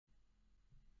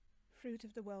Fruit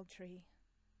of the World Tree.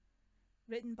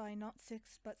 Written by not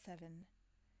 6 but 7.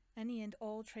 Any and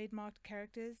all trademarked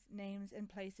characters, names, and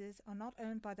places are not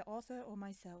owned by the author or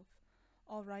myself.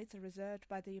 All rights are reserved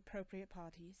by the appropriate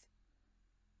parties.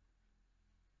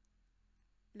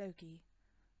 Loki,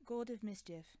 god of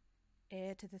mischief,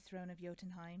 heir to the throne of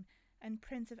Jotunnheim, and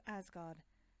prince of Asgard,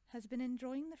 has been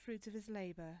enjoying the fruits of his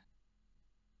labour.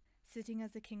 Sitting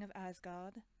as the King of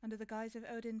Asgard, under the guise of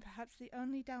Odin, perhaps the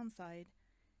only downside,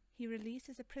 he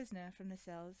releases a prisoner from the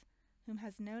cells whom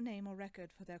has no name or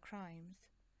record for their crimes.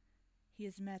 He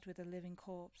is met with a living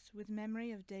corpse, with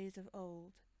memory of days of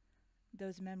old.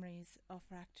 Those memories are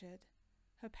fractured,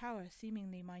 her power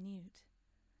seemingly minute.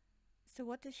 So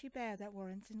what does she bear that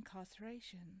warrants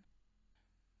incarceration?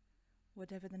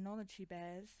 Whatever the knowledge she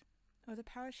bears, or the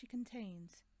power she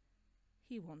contains,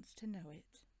 he wants to know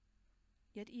it.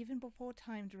 Yet even before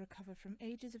time to recover from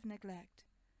ages of neglect,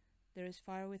 there is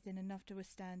fire within enough to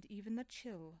withstand even the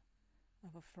chill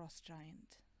of a frost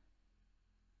giant.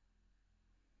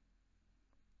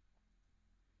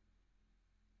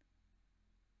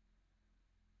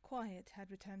 Quiet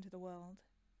had returned to the world.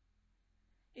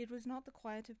 It was not the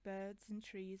quiet of birds and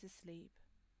trees asleep,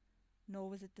 nor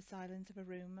was it the silence of a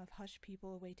room of hushed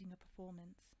people awaiting a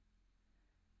performance.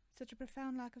 Such a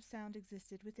profound lack of sound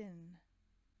existed within,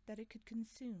 that it could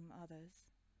consume others.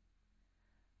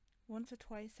 Once or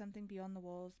twice something beyond the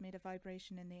walls made a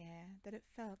vibration in the air that it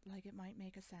felt like it might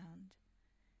make a sound.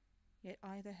 Yet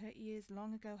either her ears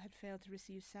long ago had failed to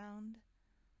receive sound,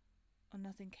 or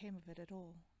nothing came of it at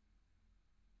all.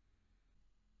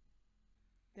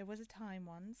 There was a time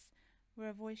once where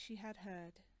a voice she had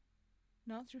heard,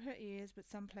 not through her ears but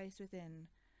someplace within,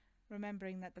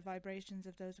 remembering that the vibrations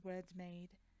of those words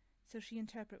made, so she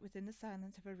interpret within the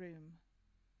silence of a room,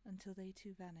 until they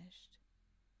too vanished.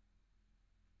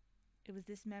 It was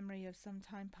this memory of some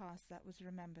time past that was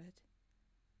remembered,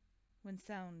 when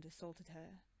sound assaulted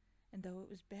her, and though it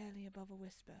was barely above a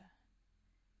whisper,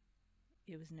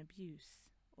 it was an abuse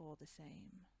all the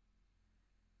same.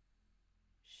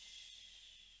 Shh.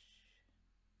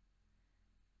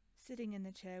 Sitting in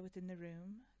the chair within the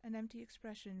room, an empty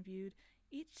expression viewed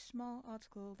each small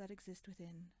article that exists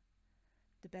within.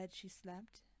 The bed she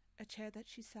slept, a chair that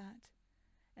she sat,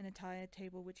 an entire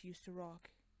table which used to rock,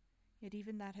 yet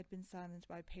even that had been silenced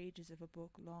by pages of a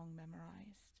book long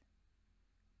memorized.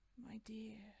 My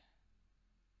dear,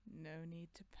 no need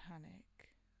to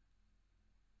panic.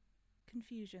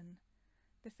 Confusion,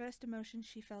 the first emotion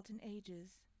she felt in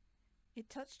ages. It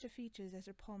touched her features as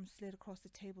her palm slid across the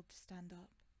table to stand up.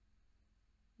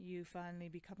 You finally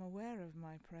become aware of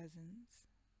my presence.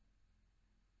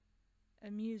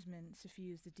 Amusement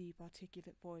suffused the deep,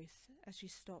 articulate voice as she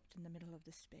stopped in the middle of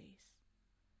the space.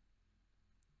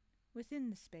 Within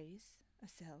the space, a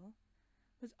cell,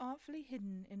 was artfully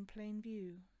hidden in plain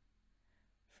view.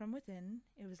 From within,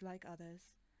 it was like others,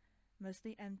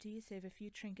 mostly empty save a few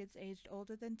trinkets aged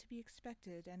older than to be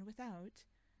expected, and without,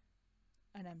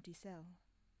 an empty cell.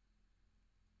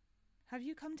 Have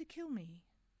you come to kill me?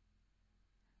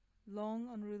 Long,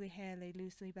 unruly hair lay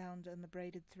loosely bound on the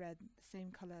braided thread, the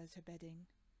same colour as her bedding.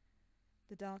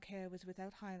 The dark hair was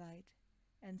without highlight,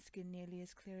 and skin nearly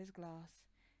as clear as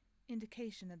glass,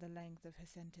 indication of the length of her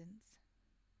sentence.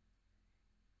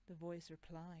 The voice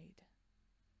replied,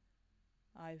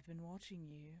 I've been watching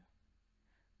you,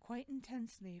 quite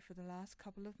intensely for the last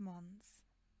couple of months.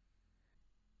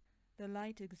 The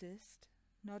light exists,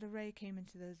 not a ray came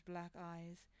into those black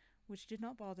eyes, which did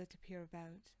not bother to peer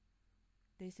about.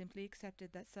 They simply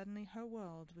accepted that suddenly her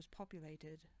world was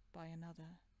populated by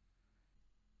another.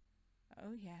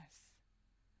 Oh yes,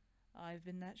 I've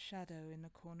been that shadow in the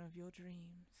corner of your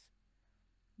dreams,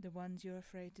 the ones you're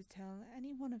afraid to tell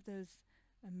any one of those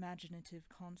imaginative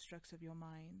constructs of your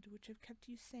mind which have kept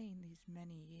you sane these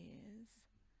many years,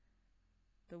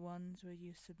 the ones where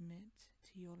you submit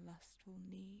to your lustful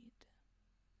need.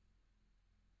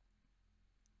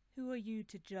 Who are you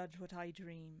to judge what I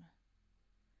dream?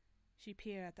 She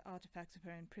peered at the artifacts of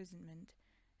her imprisonment,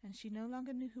 and she no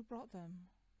longer knew who brought them,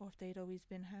 or if they'd always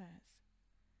been hers.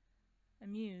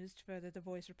 Amused, further the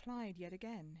voice replied yet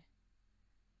again,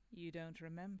 You don't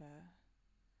remember,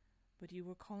 but you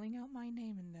were calling out my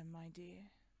name in them, my dear.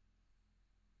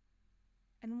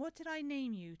 And what did I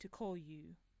name you to call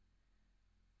you?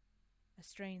 A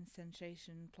strange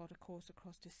sensation plot a course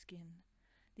across her skin,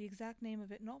 the exact name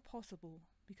of it not possible,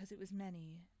 because it was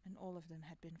many, and all of them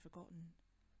had been forgotten.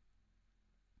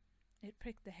 It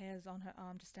pricked the hairs on her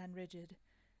arm to stand rigid,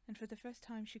 and for the first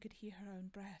time she could hear her own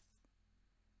breath.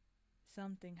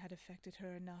 Something had affected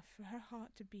her enough for her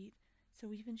heart to beat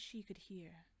so even she could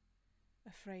hear,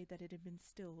 afraid that it had been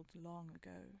stilled long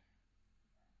ago.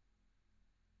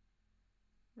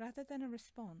 Rather than a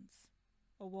response,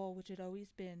 a wall which had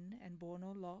always been and bore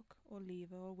no lock or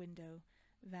lever or window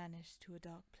vanished to a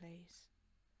dark place.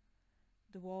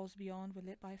 The walls beyond were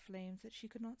lit by flames that she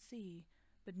could not see,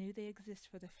 but knew they exist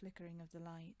for the flickering of the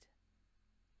light.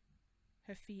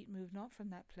 Her feet moved not from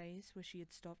that place where she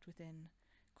had stopped within,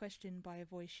 questioned by a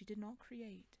voice she did not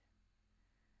create.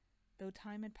 Though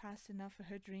time had passed enough for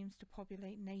her dreams to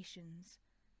populate nations,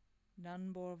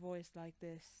 none bore a voice like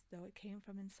this, though it came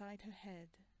from inside her head,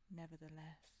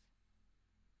 nevertheless.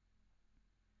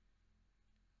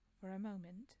 For a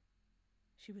moment,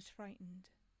 she was frightened,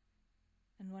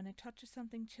 and when a touch of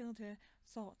something chilled her,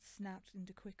 thoughts snapped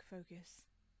into quick focus.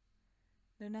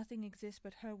 Though nothing exists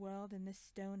but her world in this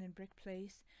stone and brick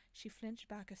place, she flinched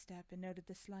back a step and noted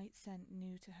the slight scent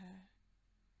new to her.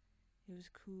 It was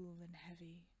cool and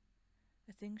heavy,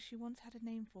 a thing she once had a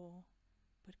name for,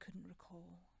 but couldn't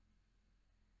recall.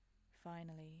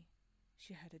 Finally,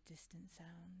 she heard a distant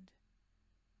sound.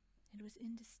 It was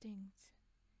indistinct,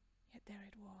 yet there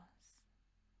it was.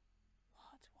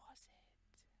 What was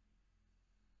it?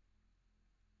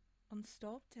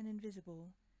 Unstopped and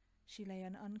invisible, she lay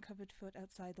an uncovered foot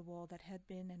outside the wall that had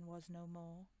been and was no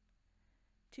more.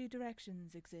 Two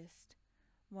directions exist,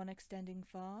 one extending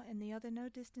far and the other no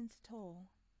distance at all.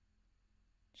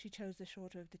 She chose the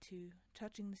shorter of the two,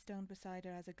 touching the stone beside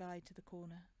her as a guide to the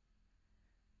corner.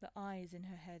 The eyes in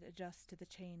her head adjust to the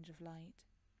change of light.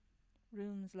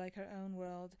 Rooms like her own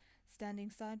world, standing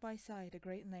side by side a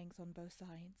great length on both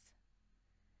sides.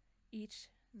 Each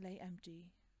lay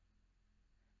empty.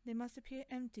 They must appear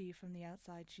empty from the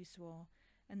outside, she swore,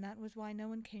 and that was why no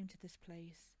one came to this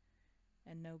place,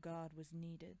 and no guard was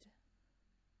needed.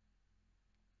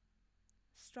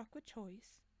 Struck with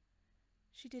choice,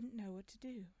 she didn't know what to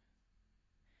do.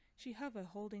 She hovered,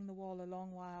 holding the wall a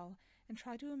long while, and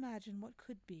tried to imagine what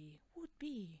could be, would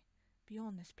be,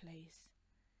 beyond this place.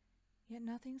 Yet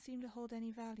nothing seemed to hold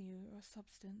any value or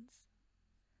substance.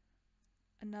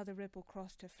 Another ripple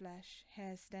crossed her flesh,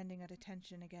 hair standing at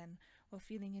attention again, while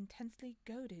feeling intensely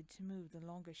goaded to move the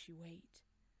longer she wait.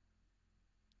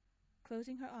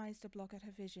 Closing her eyes to block out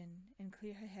her vision and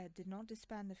clear her head did not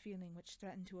disband the feeling which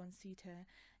threatened to unseat her,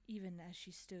 even as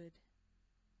she stood.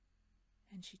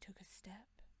 And she took a step.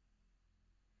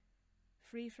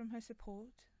 Free from her support,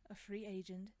 a free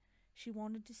agent, she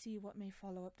wanted to see what may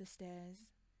follow up the stairs.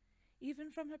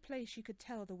 Even from her place she could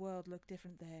tell the world looked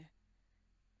different there.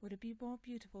 Would it be more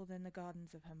beautiful than the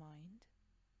gardens of her mind?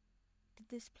 Did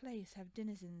this place have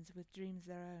denizens with dreams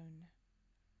their own?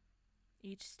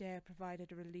 Each stair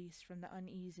provided a release from the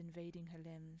unease invading her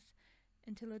limbs,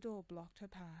 until a door blocked her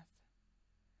path.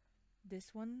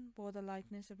 This one bore the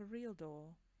likeness of a real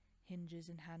door, hinges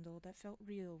and handle that felt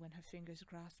real when her fingers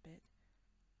grasped it,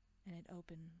 and it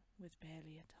opened with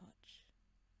barely a touch.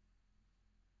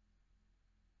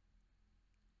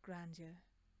 Grandeur.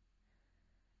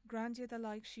 Grandeur the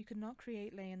like she could not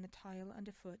create lay in the tile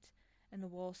underfoot and the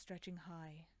wall stretching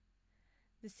high.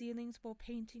 The ceilings bore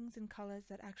paintings and colours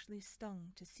that actually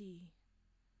stung to see.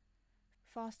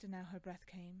 Faster now her breath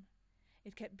came.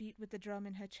 It kept beat with the drum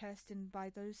in her chest, and by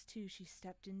those two she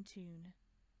stepped in tune.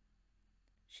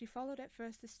 She followed at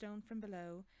first the stone from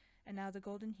below, and now the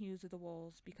golden hues of the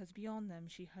walls, because beyond them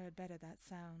she heard better that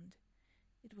sound.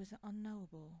 It was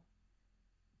unknowable,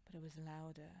 but it was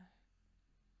louder.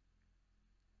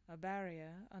 A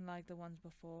barrier, unlike the ones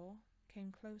before,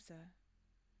 came closer.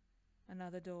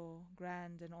 Another door,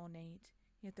 grand and ornate,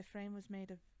 yet the frame was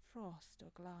made of frost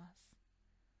or glass.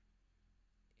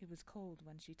 It was cold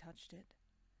when she touched it,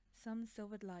 some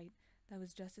silvered light that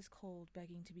was just as cold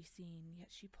begging to be seen, yet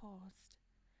she paused,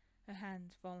 her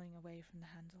hand falling away from the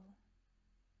handle.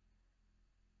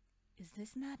 "Is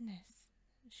this madness?"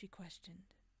 she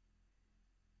questioned.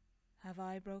 "Have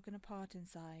I broken apart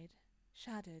inside,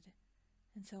 shattered,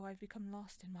 and so I've become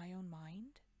lost in my own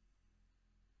mind?"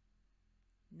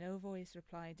 No voice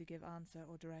replied to give answer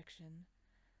or direction,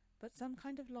 but some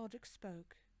kind of logic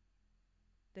spoke,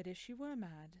 that if she were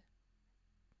mad,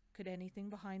 could anything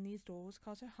behind these doors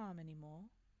cause her harm any more?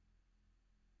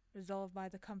 Resolved by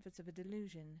the comforts of a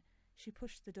delusion, she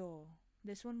pushed the door,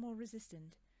 this one more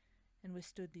resistant, and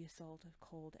withstood the assault of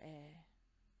cold air.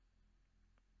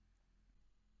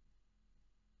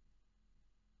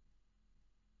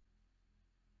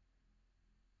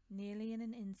 Nearly in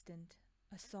an instant,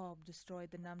 a sob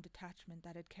destroyed the numbed attachment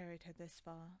that had carried her this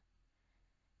far.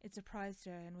 It surprised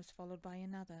her and was followed by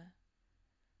another.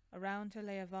 Around her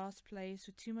lay a vast place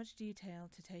with too much detail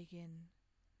to take in.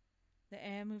 The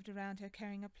air moved around her,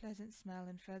 carrying a pleasant smell,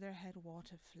 and further ahead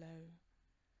water flowed.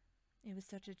 It was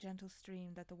such a gentle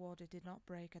stream that the water did not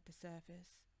break at the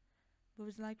surface, but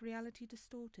was like reality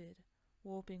distorted,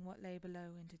 warping what lay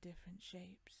below into different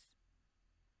shapes.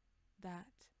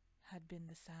 That had been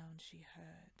the sound she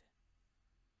heard.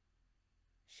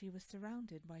 She was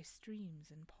surrounded by streams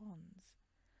and ponds,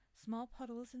 small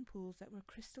puddles and pools that were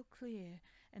crystal clear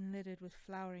and littered with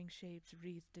flowering shapes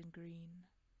wreathed in green.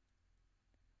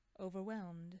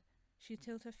 Overwhelmed, she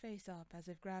tilted her face up as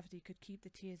if gravity could keep the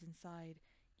tears inside,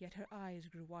 yet her eyes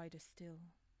grew wider still.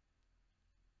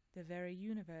 The very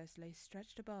universe lay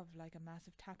stretched above like a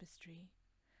massive tapestry,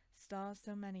 stars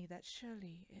so many that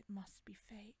surely it must be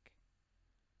fake.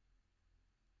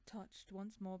 Touched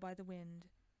once more by the wind,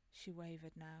 she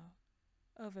wavered now,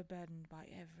 overburdened by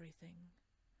everything.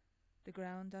 The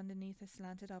ground underneath her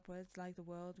slanted upwards like the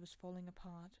world was falling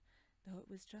apart, though it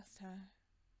was just her.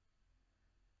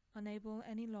 Unable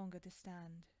any longer to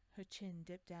stand, her chin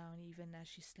dipped down even as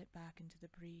she slipped back into the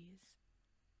breeze.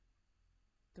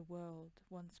 The world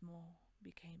once more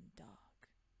became dark.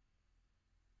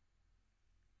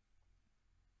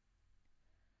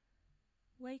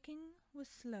 Waking was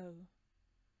slow.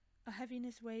 A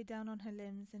heaviness weighed down on her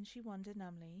limbs, and she wondered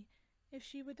numbly if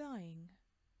she were dying.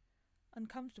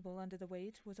 Uncomfortable under the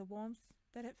weight was a warmth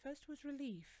that at first was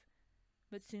relief,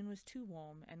 but soon was too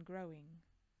warm and growing.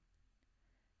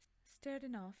 Stirred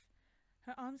enough,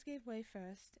 her arms gave way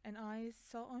first, and eyes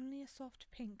saw only a soft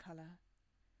pink color.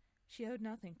 She owed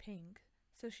nothing pink,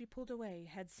 so she pulled away,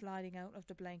 head sliding out of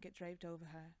the blanket draped over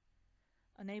her.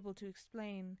 Unable to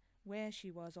explain where she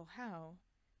was or how,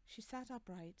 she sat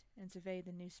upright and surveyed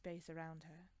the new space around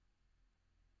her.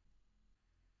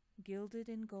 Gilded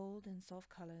in gold and soft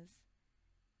colors,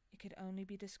 it could only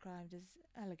be described as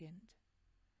elegant.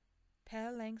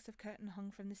 Pale lengths of curtain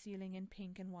hung from the ceiling in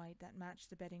pink and white that matched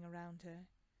the bedding around her.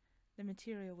 The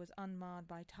material was unmarred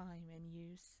by time and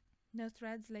use. No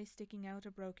threads lay sticking out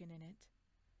or broken in it.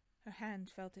 Her hand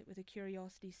felt it with a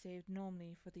curiosity saved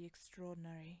normally for the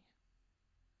extraordinary.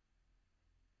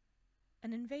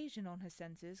 An invasion on her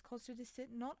senses caused her to sit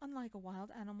not unlike a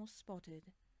wild animal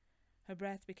spotted. Her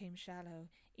breath became shallow,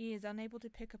 ears unable to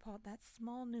pick apart that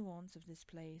small nuance of this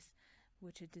place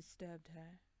which had disturbed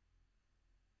her.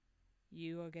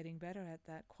 "You are getting better at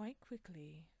that quite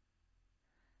quickly."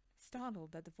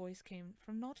 Startled that the voice came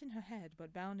from not in her head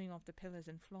but bounding off the pillars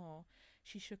and floor,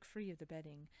 she shook free of the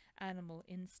bedding. Animal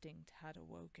instinct had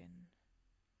awoken.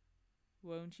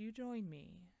 "Won't you join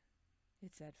me?"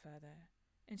 it said further,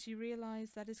 and she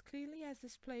realized that as clearly as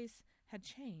this place had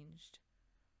changed,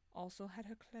 also had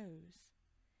her clothes.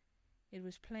 It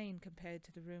was plain compared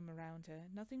to the room around her,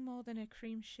 nothing more than a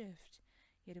cream shift,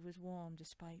 yet it was warm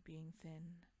despite being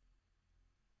thin.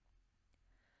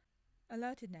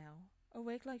 Alerted now,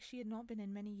 awake like she had not been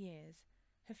in many years,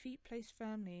 her feet placed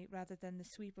firmly rather than the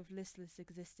sweep of listless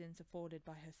existence afforded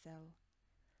by her cell.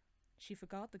 She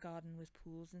forgot the garden with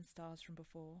pools and stars from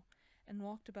before, and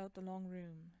walked about the long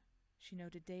room. She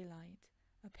noted daylight,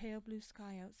 a pale blue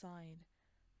sky outside,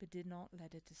 but did not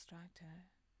let it distract her.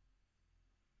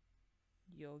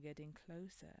 "You're getting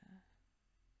closer."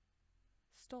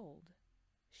 Stalled,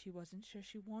 she wasn't sure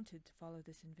she wanted to follow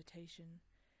this invitation,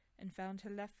 and found her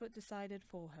left foot decided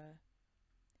for her.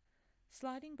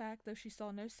 Sliding back, though she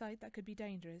saw no sight that could be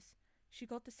dangerous, she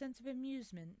got the sense of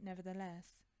amusement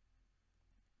nevertheless.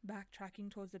 Backtracking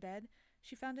towards the bed,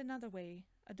 she found another way,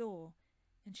 a door,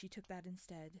 and she took that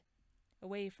instead.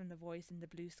 Away from the voice in the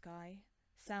blue sky,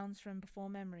 sounds from before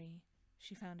memory,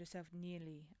 she found herself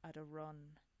nearly at a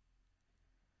run.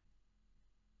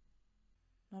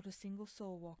 Not a single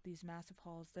soul walked these massive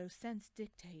halls, though sense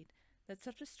dictate that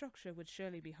such a structure would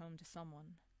surely be home to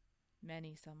someone.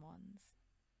 Many someones.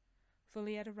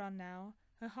 Fully at a run now,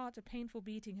 her heart a painful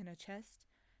beating in her chest,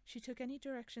 she took any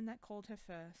direction that called her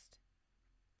first.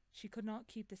 She could not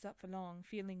keep this up for long,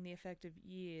 feeling the effect of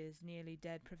years nearly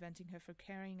dead preventing her from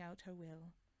carrying out her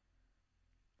will.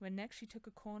 When next she took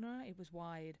a corner, it was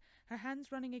wide, her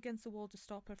hands running against the wall to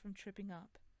stop her from tripping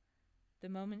up. The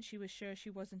moment she was sure she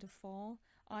wasn't to fall,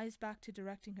 eyes back to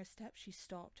directing her steps, she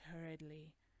stopped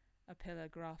hurriedly. A pillar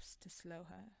grasped to slow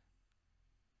her.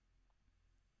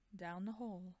 Down the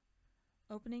hall,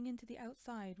 opening into the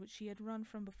outside which she had run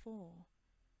from before,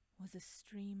 was a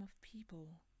stream of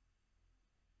people.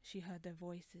 She heard their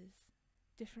voices,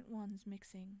 different ones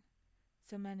mixing,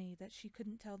 so many that she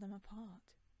couldn't tell them apart.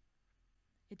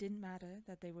 It didn't matter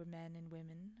that they were men and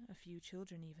women, a few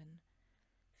children even.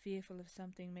 Fearful of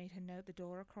something made her note the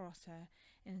door across her,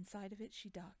 and inside of it she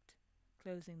ducked,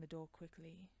 closing the door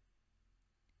quickly.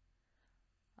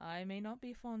 "I may not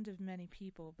be fond of many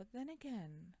people, but then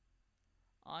again,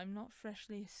 I'm not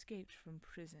freshly escaped from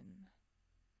prison."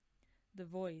 The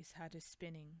voice had her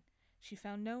spinning. She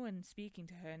found no one speaking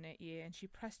to her in her ear, and she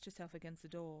pressed herself against the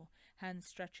door, hands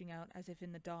stretching out as if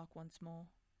in the dark once more.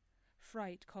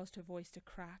 Fright caused her voice to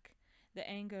crack, the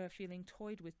anger of feeling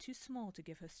toyed with too small to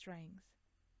give her strength.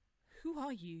 "Who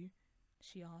are you?"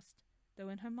 she asked, though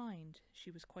in her mind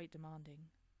she was quite demanding.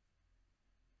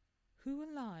 "Who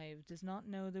alive does not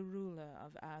know the ruler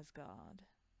of Asgard?"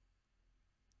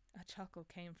 A chuckle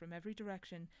came from every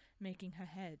direction, making her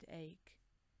head ache.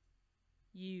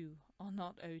 "You are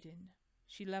not Odin."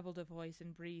 She leveled her voice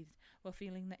and breathed while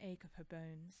feeling the ache of her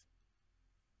bones.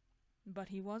 "But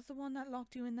he was the one that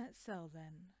locked you in that cell,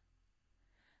 then."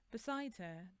 Beside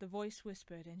her, the voice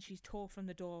whispered, and she tore from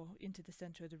the door into the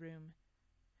center of the room.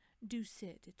 "Do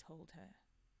sit," it told her.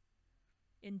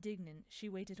 Indignant, she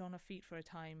waited on her feet for a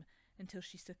time until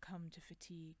she succumbed to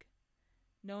fatigue.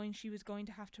 Knowing she was going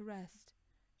to have to rest,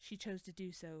 she chose to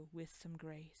do so with some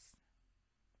grace.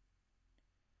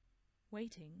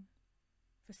 Waiting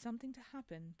for something to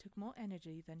happen took more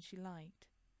energy than she liked.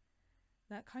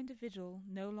 That kind of vigil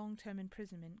no long-term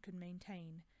imprisonment could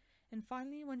maintain, and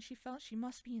finally, when she felt she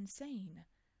must be insane,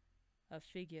 a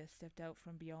figure stepped out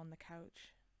from beyond the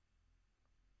couch.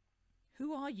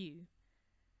 "Who are you?"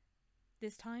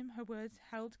 This time her words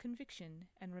held conviction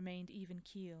and remained even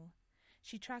keel.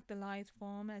 She tracked the lithe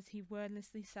form as he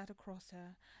wordlessly sat across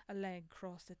her, a leg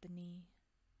crossed at the knee.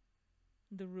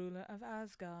 "The ruler of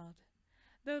Asgard,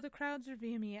 though the crowds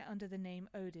revere me under the name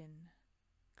Odin.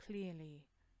 Clearly,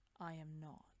 I am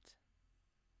not."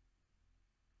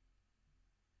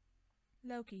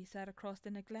 Loki sat across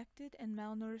the neglected and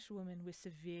malnourished woman with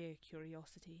severe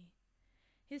curiosity.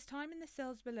 His time in the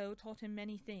cells below taught him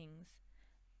many things,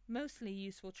 mostly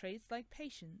useful traits like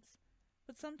patience,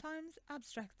 but sometimes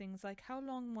abstract things like how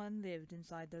long one lived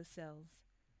inside those cells.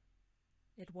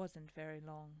 It wasn't very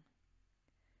long.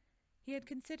 He had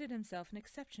considered himself an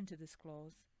exception to this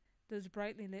clause, those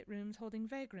brightly lit rooms holding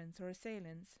vagrants or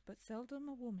assailants, but seldom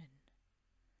a woman.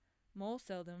 More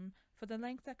seldom, for the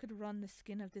length that could run the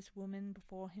skin of this woman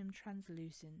before him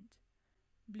translucent.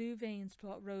 Blue veins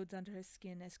plot roads under her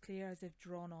skin as clear as if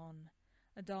drawn on.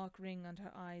 A dark ring under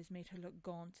her eyes made her look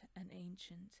gaunt and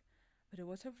ancient, but it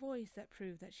was her voice that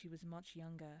proved that she was much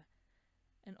younger,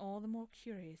 and all the more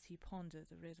curious he pondered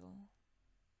the riddle.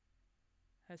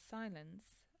 Her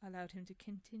silence allowed him to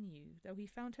continue, though he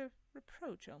found her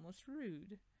reproach almost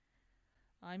rude.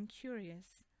 "I'm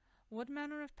curious what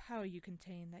manner of power you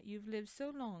contain that you've lived so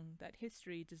long that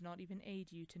history does not even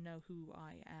aid you to know who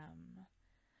I am.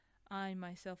 I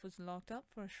myself was locked up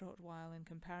for a short while in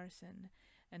comparison,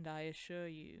 and I assure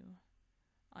you,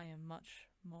 I am much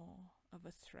more of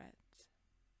a threat."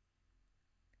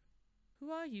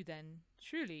 "Who are you, then,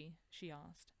 truly?" she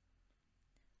asked.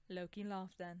 Loki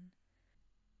laughed then.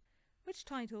 Which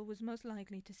title was most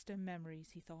likely to stir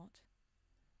memories, he thought.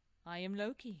 "I am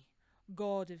Loki,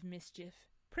 god of mischief,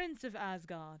 prince of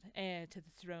Asgard, heir to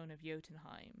the throne of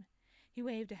Jotunnheim." He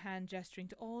waved a hand gesturing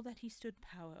to all that he stood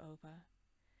power over.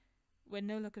 When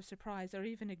no look of surprise or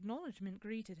even acknowledgement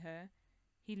greeted her,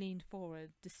 he leaned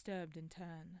forward, disturbed in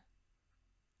turn.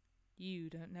 "You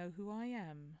don't know who I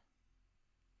am."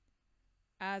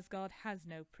 "Asgard has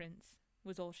no prince,"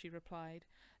 was all she replied,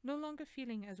 no longer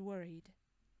feeling as worried.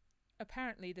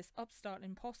 Apparently this upstart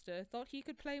impostor thought he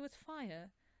could play with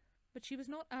fire, but she was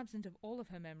not absent of all of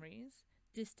her memories,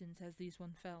 distant as these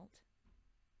one felt.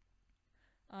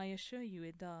 "I assure you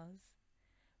it does.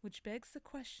 Which begs the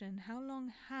question, how long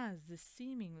has this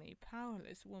seemingly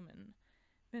powerless woman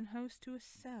been host to a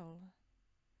cell?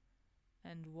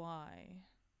 And why?"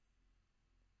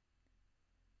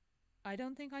 "I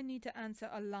don't think I need to answer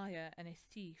a liar and a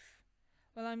thief.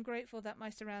 While I'm grateful that my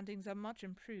surroundings are much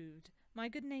improved, my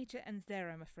good nature ends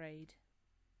there, I'm afraid."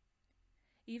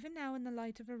 Even now, in the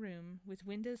light of a room, with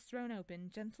windows thrown open,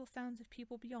 gentle sounds of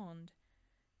people beyond,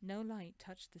 no light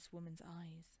touched this woman's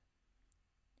eyes.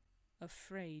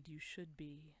 "Afraid you should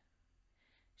be."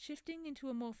 Shifting into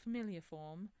a more familiar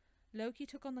form, Loki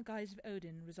took on the guise of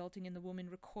Odin, resulting in the woman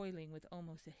recoiling with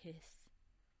almost a hiss.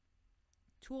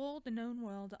 "To all the known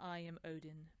world I am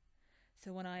Odin.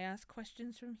 So when I ask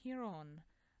questions from here on,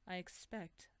 I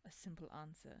expect a simple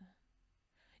answer.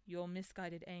 Your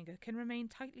misguided anger can remain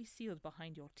tightly sealed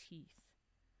behind your teeth."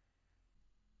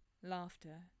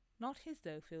 Laughter, not his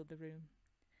though, filled the room.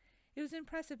 It was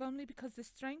impressive only because the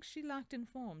strength she lacked in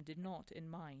form did not in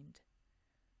mind.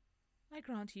 "I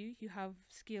grant you have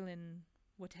skill in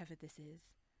whatever this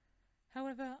is.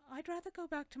 However, I'd rather go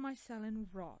back to my cell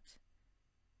and rot.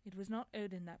 It was not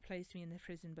Odin that placed me in the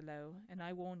prison below, and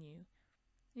I warn you,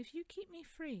 if you keep me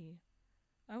free,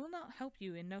 I will not help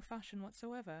you in no fashion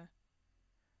whatsoever.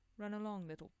 Run along,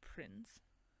 little prince."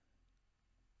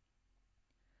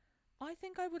 I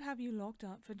think I would have you locked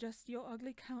up for just your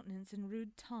ugly countenance and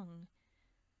rude tongue.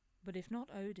 But if not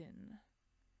Odin,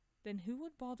 then who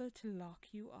would bother to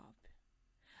lock you up?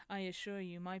 I assure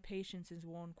you my patience is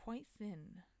worn quite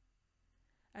thin."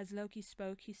 As Loki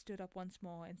spoke, he stood up once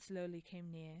more and slowly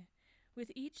came near.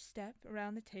 With each step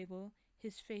around the table,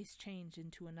 his face changed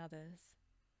into another's.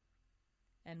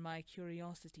 "And my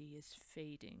curiosity is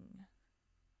fading."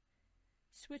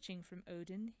 Switching from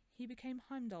Odin, he became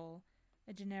Heimdall,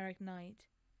 a generic knight,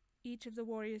 each of the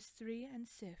warriors three, and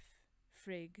Sif,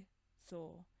 Frigg,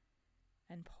 Thor,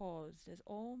 and paused as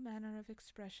all manner of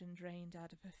expression drained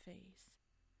out of her face.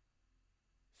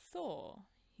 "Thor,"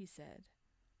 he said.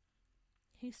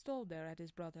 He stalled there at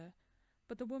his brother,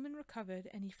 but the woman recovered,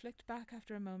 and he flicked back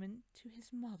after a moment to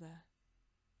his mother.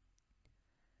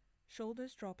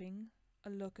 Shoulders dropping, a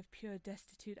look of pure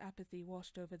destitute apathy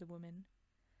washed over the woman.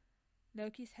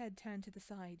 Loki's head turned to the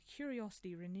side,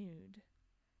 curiosity renewed.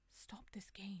 "Stop this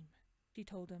game," she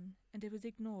told him, and it was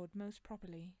ignored most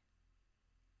properly.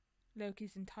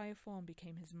 Loki's entire form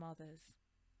became his mother's.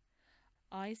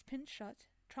 Eyes pinched shut,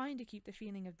 trying to keep the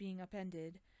feeling of being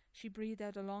upended, she breathed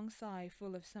out a long sigh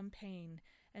full of some pain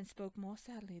and spoke more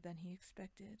sadly than he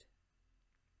expected.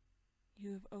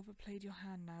 "You have overplayed your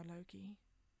hand now, Loki.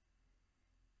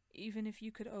 Even if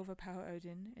you could overpower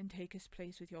Odin and take his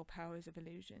place with your powers of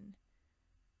illusion,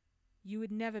 you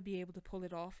would never be able to pull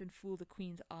it off and fool the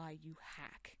Queen's eye, you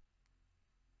hack."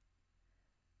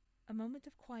 A moment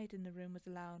of quiet in the room was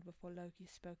allowed before Loki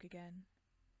spoke again.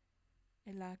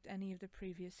 It lacked any of the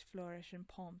previous flourish and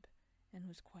pomp, and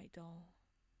was quite dull.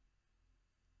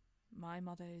 "My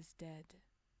mother is dead."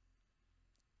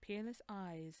 Peerless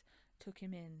eyes took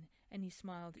him in, and he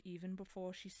smiled even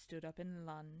before she stood up and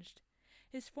lunged.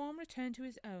 His form returned to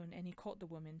his own, and he caught the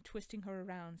woman, twisting her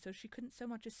around so she couldn't so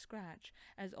much as scratch,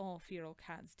 as all feral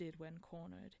cats did when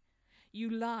cornered. You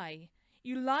lie,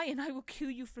 and I will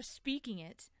kill you for speaking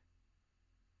it."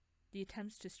 The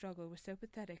attempts to struggle were so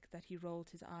pathetic that he rolled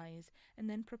his eyes, and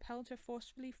then propelled her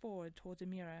forcefully forward towards a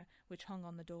mirror which hung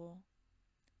on the door.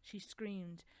 She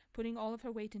screamed, putting all of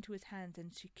her weight into his hands,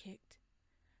 and she kicked.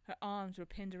 Her arms were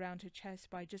pinned around her chest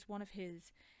by just one of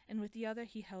his, and with the other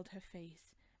he held her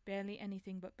face, barely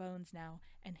anything but bones now,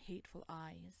 and hateful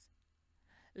eyes.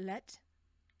 "Let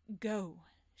go,"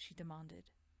 she demanded.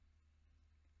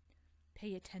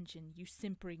 "Pay attention, you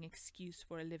simpering excuse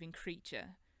for a living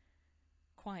creature."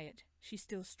 Quiet, she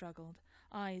still struggled,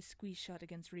 eyes squeezed shut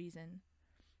against reason.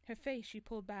 Her face she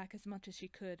pulled back as much as she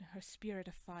could, her spirit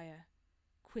afire.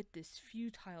 Quit this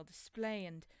futile display,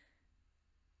 and...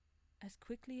 As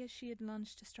quickly as she had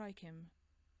lunged to strike him,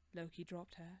 Loki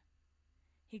dropped her.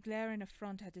 He glared in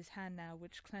affront at his hand now,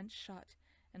 which clenched shut,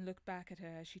 and looked back at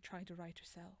her as she tried to right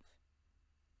herself.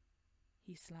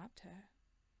 He slapped her.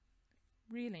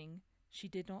 Reeling, she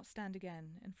did not stand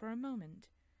again, and for a moment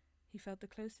he felt the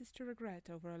closest to regret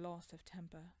over a loss of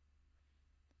temper.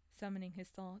 Summoning his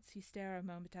thoughts, he stared a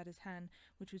moment at his hand,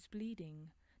 which was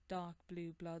bleeding, dark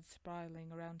blue blood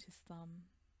spiraling around his thumb.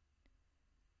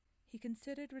 He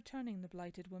considered returning the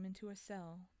blighted woman to her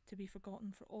cell, to be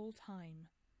forgotten for all time.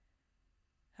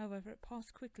 However, it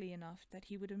passed quickly enough that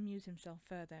he would amuse himself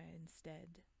further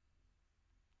instead.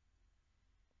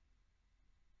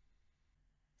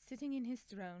 Sitting in his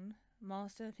throne,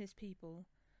 master of his people,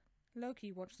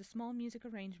 Loki watched the small music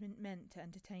arrangement meant to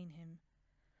entertain him.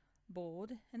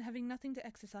 Bored, and having nothing to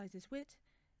exercise his wit,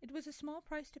 it was a small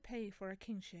price to pay for a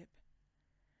kingship.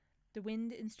 The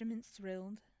wind instruments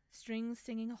thrilled, strings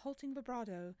singing a halting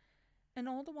vibrato, and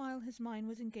all the while his mind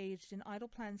was engaged in idle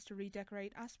plans to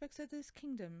redecorate aspects of this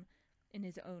kingdom in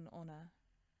his own honor.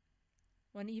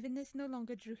 When even this no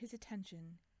longer drew his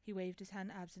attention, he waved his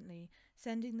hand absently,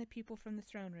 sending the people from the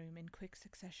throne room in quick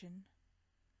succession.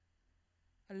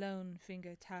 A lone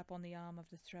finger tap on the arm of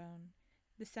the throne,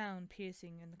 the sound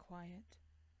piercing in the quiet.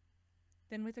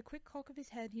 Then with a quick cock of his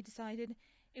head he decided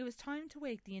it was time to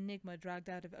wake the enigma dragged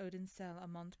out of Odin's cell a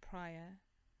month prior.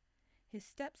 His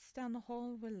steps down the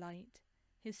hall were light,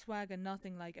 his swagger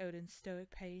nothing like Odin's stoic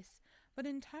pace, but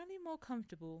entirely more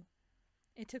comfortable.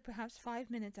 It took perhaps 5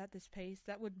 minutes at this pace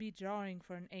that would be jarring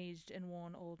for an aged and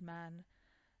worn old man,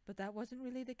 but that wasn't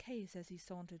really the case as he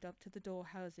sauntered up to the door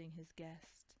housing his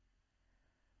guest.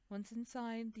 Once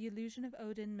inside, the illusion of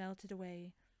Odin melted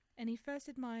away, and he first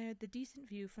admired the decent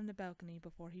view from the balcony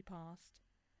before he passed.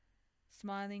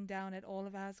 Smiling down at all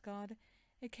of Asgard,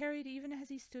 it carried even as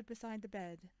he stood beside the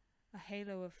bed, a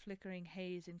halo of flickering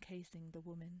haze encasing the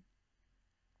woman.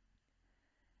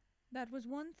 That was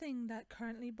one thing that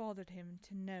currently bothered him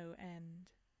to no end.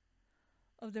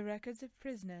 Of the records of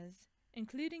prisoners,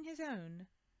 including his own,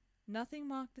 nothing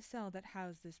marked the cell that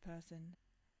housed this person.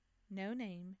 No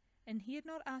name, and he had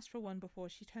not asked for one before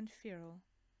she turned feral.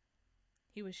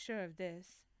 He was sure of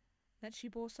this, that she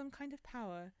bore some kind of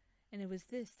power, and it was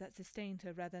this that sustained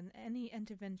her rather than any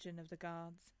intervention of the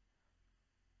guards.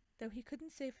 Though he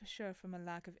couldn't say for sure from a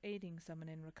lack of aiding someone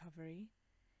in recovery,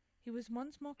 he was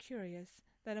once more curious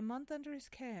that a month under his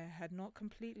care had not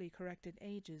completely corrected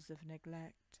ages of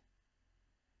neglect.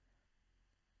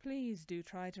 "Please do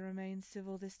try to remain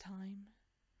civil this time."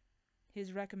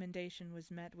 His recommendation was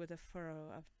met with a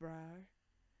furrow of brow.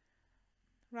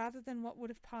 Rather than what would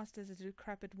have passed as a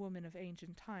decrepit woman of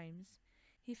ancient times,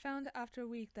 he found after a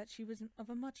week that she was of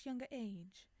a much younger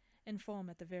age, in form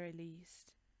at the very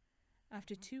least.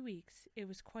 After 2 weeks, it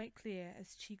was quite clear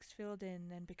as cheeks filled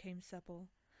in and became supple,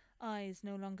 eyes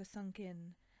no longer sunk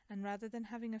in, and rather than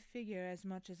having a figure as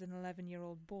much as an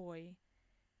 11-year-old boy,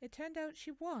 it turned out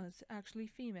she was actually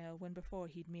female when before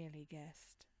he'd merely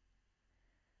guessed.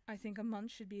 "I think a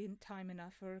month should be time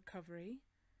enough for recovery.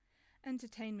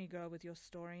 Entertain me, girl, with your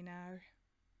story now."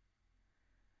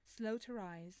 Slow to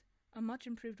rise, a much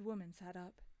improved woman sat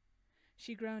up.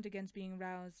 She groaned against being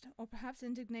roused, or perhaps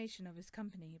indignation of his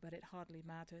company, but it hardly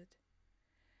mattered.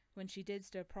 When she did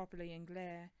stir properly and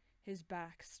glare, his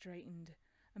back straightened,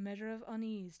 a measure of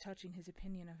unease touching his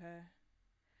opinion of her.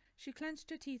 She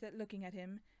clenched her teeth at looking at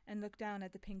him, and looked down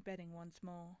at the pink bedding once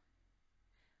more.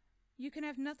 "You can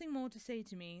have nothing more to say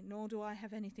to me, nor do I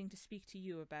have anything to speak to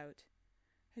you about."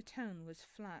 Her tone was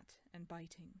flat and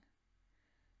biting.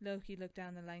 Loki looked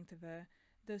down the length of her,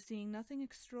 though seeing nothing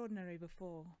extraordinary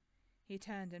before. He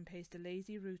turned and paced a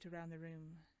lazy route around the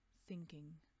room,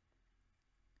 thinking.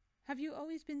 "Have you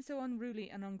always been so unruly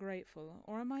and ungrateful,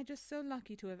 or am I just so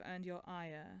lucky to have earned your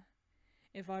ire?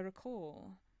 If I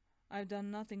recall, I've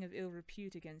done nothing of ill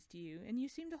repute against you, and you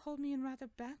seem to hold me in rather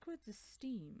backwards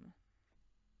esteem."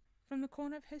 From the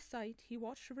corner of his sight he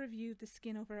watched her review the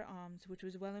skin over her arms, which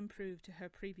was well improved to her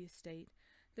previous state,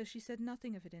 though she said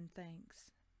nothing of it in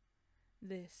thanks.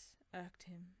 This irked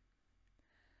him.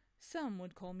 "Some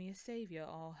would call me a saviour,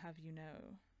 I'll have you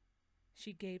know."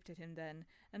 She gaped at him then,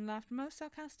 and laughed most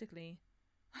sarcastically.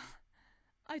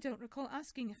 "I don't recall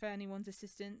asking for anyone's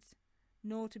assistance,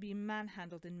 nor to be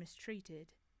manhandled and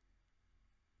mistreated."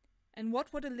 "And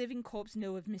what would a living corpse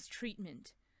know of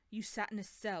mistreatment? You sat in a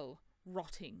cell,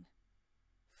 rotting.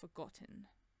 Forgotten."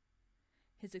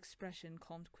 His expression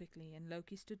calmed quickly, and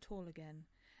Loki stood tall again,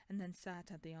 and then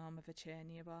sat at the arm of a chair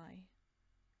nearby.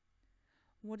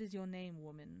 "What is your name,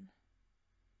 woman?"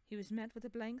 He was met with a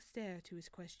blank stare to his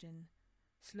question.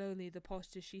 Slowly the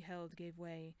posture she held gave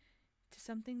way to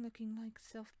something looking like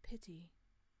self-pity.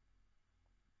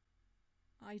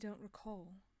 "I don't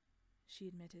recall," she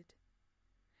admitted.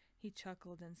 He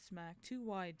chuckled and smacked, too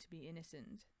wide to be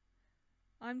innocent.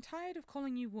 "I'm tired of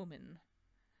calling you woman.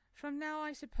 From now,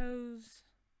 I suppose,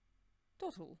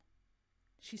 Dottle."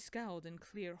 She scowled in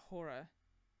clear horror.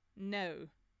 "No,"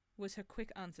 was her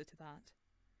quick answer to that.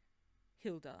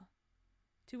 "Hilda."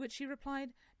 To which she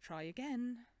replied, "Try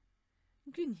again."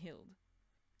 "Gunhild."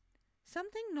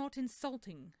 "Something not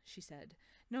insulting," she said,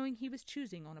 knowing he was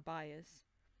choosing on a bias.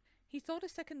 He thought a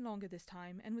second longer this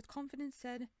time, and with confidence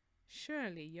said,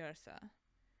 "Surely, Yrsa."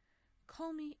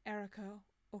 "Call me Erica,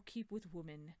 or keep with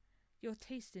woman. Your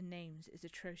taste in names is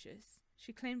atrocious,"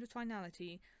 she claimed with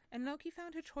finality, and Loki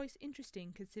found her choice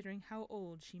interesting considering how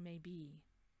old she may be.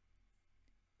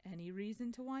 "Any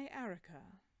reason to why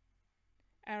Erica?"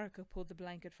 Erica pulled the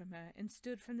blanket from her and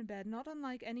stood from the bed not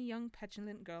unlike any young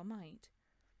petulant girl might.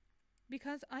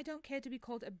 "Because I don't care to be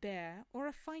called a bear or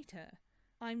a fighter.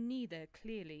 I'm neither,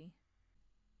 clearly."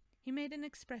 He made an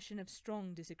expression of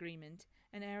strong disagreement,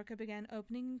 and Erica began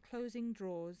opening and closing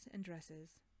drawers and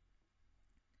dressers.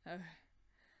 "Oh,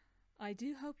 I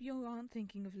do hope you aren't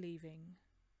thinking of leaving."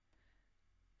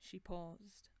 She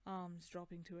paused, arms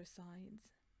dropping to her sides,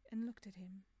 and looked at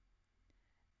him.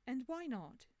 "And why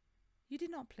not? You did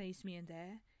not place me in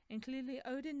there, and clearly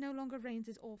Odin no longer reigns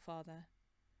as Allfather.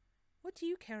 What do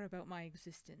you care about my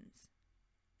existence?"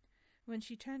 When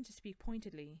she turned to speak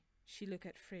pointedly, she looked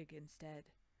at Frigg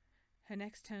instead, her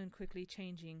next tone quickly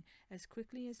changing as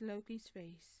quickly as Loki's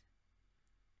face.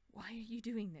 "Why are you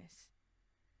doing this?"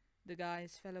 The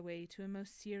guise fell away to a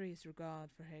most serious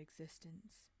regard for her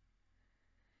existence.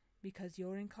 "Because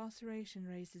your incarceration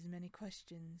raises many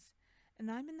questions,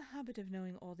 and I'm in the habit of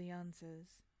knowing all the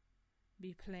answers.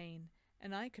 Be plain,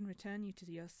 and I can return you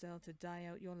to your cell to die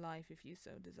out your life if you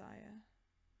so desire."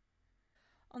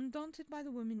 Undaunted by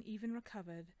the woman even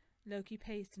recovered, Loki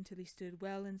paced until he stood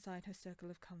well inside her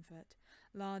circle of comfort,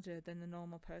 larger than the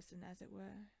normal person, as it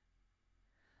were.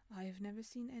 "I have never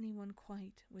seen anyone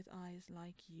quite with eyes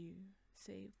like you,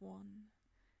 save one,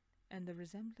 and the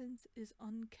resemblance is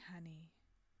uncanny."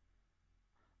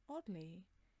 Oddly,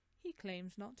 he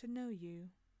claims not to know you,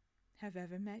 have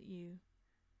ever met you,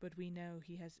 but we know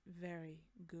he has very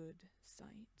good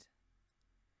sight.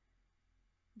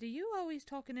 Do you always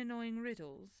talk in annoying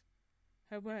riddles?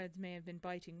 Her words may have been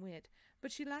biting wit,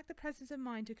 but she lacked the presence of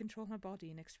mind to control her body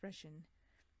and expression.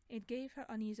 It gave her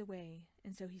unease away,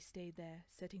 and so he stayed there,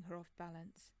 setting her off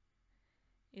balance.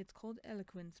 It's called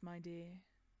eloquence, my dear.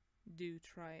 Do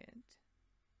try it.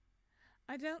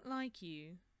 I don't like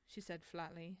you, she said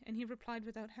flatly, and he replied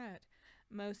without hurt.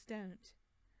 Most don't.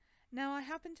 Now I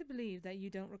happen to believe that you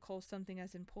don't recall something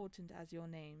as important as your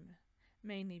name,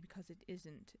 mainly because it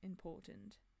isn't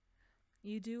important.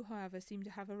 You do, however, seem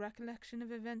to have a recollection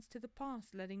of events to the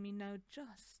past, letting me know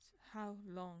just how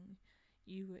long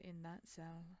you were in that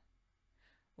cell.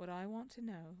 What I want to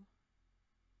know...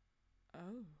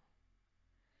 Oh.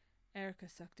 Erica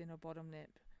sucked in her bottom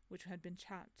lip, which had been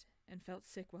chapped, and felt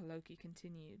sick while Loki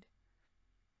continued.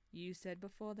 You said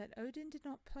before that Odin did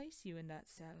not place you in that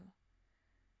cell.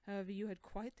 However, you had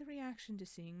quite the reaction to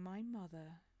seeing my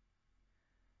mother.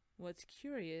 What's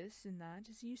curious in that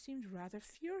is you seemed rather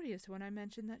furious when I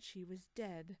mentioned that she was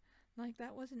dead, like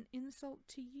that was an insult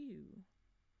to you.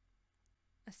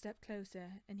 A step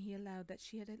closer, and he allowed that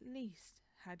she had at least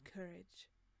had courage,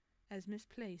 as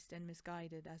misplaced and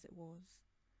misguided as it was.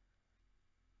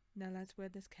 Now let's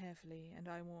word this carefully, and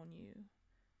I warn you,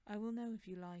 I will know if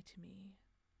you lie to me.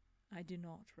 I do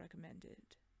not recommend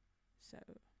it. So,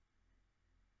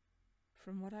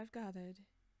 from what I've gathered,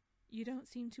 you don't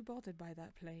seem too bothered by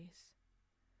that place.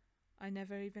 I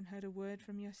never even heard a word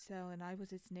from your cell, and I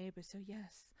was its neighbor, so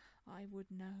yes, I would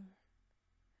know.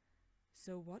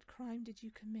 So what crime did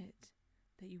you commit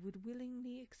that you would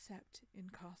willingly accept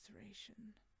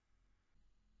incarceration?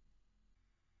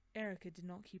 Erica did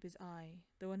not keep his eye,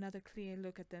 though another clear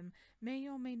look at them may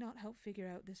or may not help figure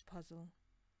out this puzzle.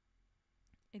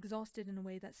 Exhausted in a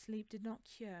way that sleep did not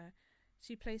cure,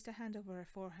 she placed a hand over her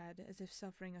forehead as if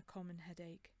suffering a common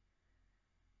headache.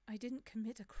 I didn't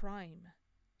commit a crime,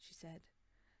 she said.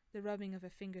 The rubbing of her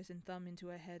fingers and thumb into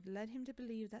her head led him to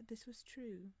believe that this was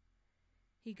true.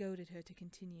 He goaded her to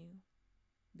continue.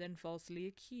 Then falsely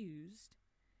accused?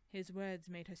 His words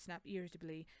made her snap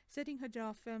irritably, setting her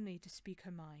jaw firmly to speak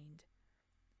her mind.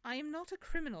 I am not a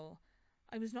criminal.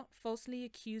 I was not falsely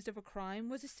accused of a crime,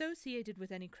 was associated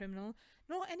with any criminal,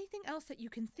 nor anything else that you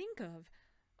can think of.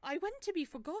 I went to be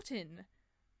forgotten.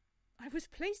 I was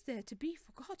placed there to be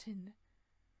forgotten.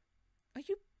 Are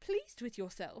you pleased with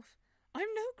yourself? I'm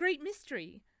no great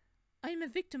mystery. I am a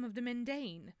victim of the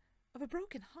mundane, of a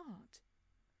broken heart.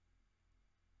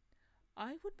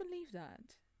 I would believe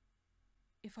that,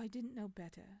 if I didn't know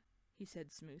better, he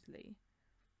said smoothly.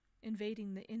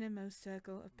 Invading the innermost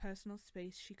circle of personal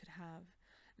space she could have,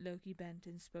 Loki bent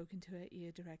and spoke into her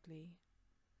ear directly.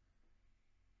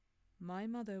 My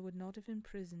mother would not have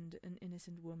imprisoned an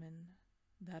innocent woman.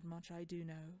 That much I do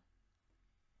know.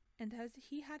 And as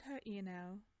he had her ear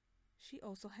now, she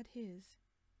also had his.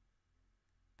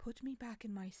 Put me back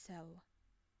in my cell.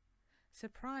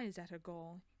 Surprised at her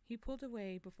gall, he pulled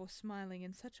away before smiling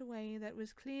in such a way that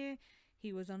was clear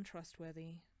he was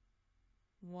untrustworthy.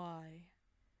 Why,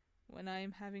 when I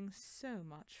am having so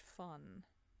much fun?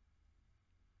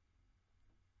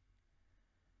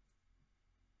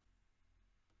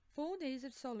 4 days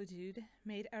of solitude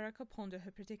made Erica ponder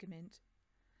her predicament.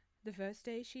 The first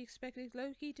day she expected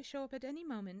Loki to show up at any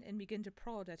moment and begin to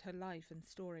prod at her life and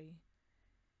story.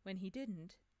 When he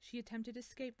didn't, she attempted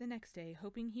escape the next day,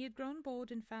 hoping he had grown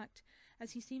bored, in fact,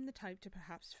 as he seemed the type to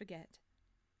perhaps forget.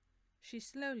 She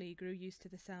slowly grew used to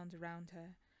the sounds around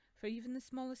her, for even the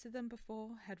smallest of them before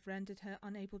had rendered her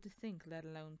unable to think, let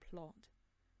alone plot.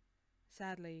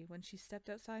 Sadly, when she stepped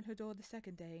outside her door the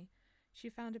second day, she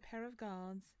found a pair of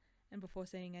guards, and before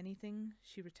saying anything,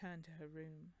 she returned to her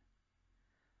room.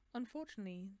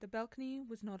 Unfortunately, the balcony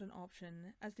was not an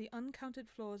option, as the uncounted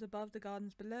floors above the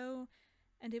gardens below,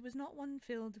 and it was not one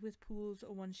filled with pools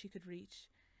or one she could reach,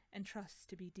 and trust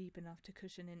to be deep enough to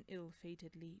cushion an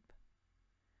ill-fated leap.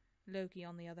 Loki,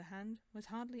 on the other hand, was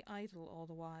hardly idle all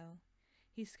the while.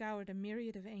 He scoured a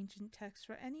myriad of ancient texts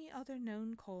for any other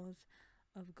known cause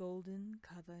of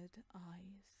golden-coloured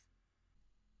eyes.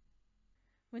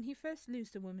 When he first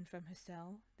loosed the woman from her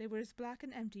cell, they were as black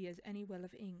and empty as any well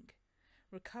of ink.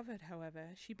 Recovered,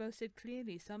 however, she boasted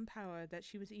clearly some power that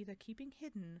she was either keeping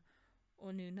hidden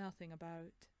or knew nothing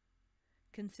about.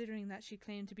 Considering that she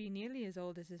claimed to be nearly as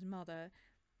old as his mother,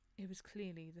 it was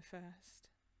clearly the first.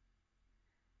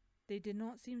 They did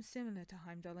not seem similar to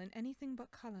Heimdall in anything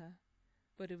but colour,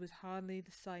 but it was hardly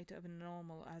the sight of a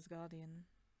normal Asgardian.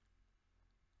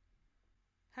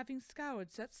 Having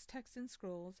scoured such texts and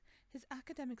scrolls, his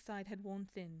academic side had worn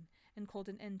thin and called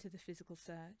an end to the physical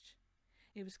search.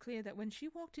 It was clear that when she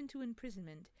walked into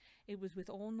imprisonment, it was with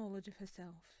all knowledge of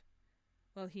herself.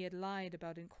 While he had lied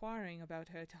about inquiring about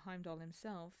her to Heimdall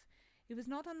himself, it was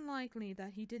not unlikely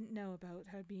that he didn't know about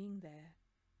her being there.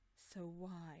 So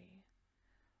why?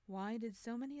 Why did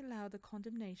so many allow the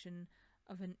condemnation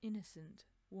of an innocent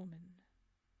woman?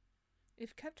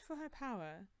 If kept for her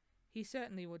power, he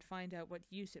certainly would find out what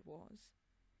use it was.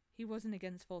 He wasn't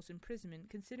against false imprisonment,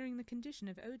 considering the condition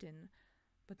of Odin,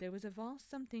 but there was a vast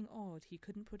something odd he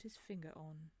couldn't put his finger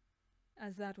on.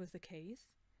 As that was the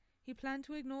case, he planned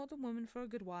to ignore the woman for a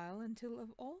good while until,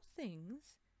 of all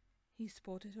things, he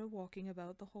spotted her walking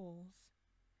about the halls.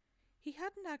 He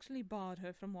hadn't actually barred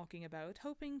her from walking about,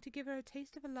 hoping to give her a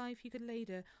taste of a life he could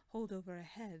later hold over her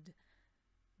head,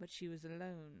 but she was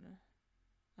alone,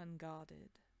 unguarded.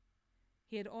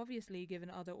 He had obviously given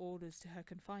other orders to her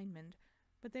confinement,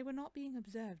 but they were not being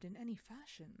observed in any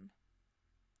fashion.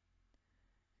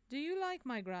 "Do you like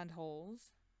my grand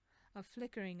halls?" A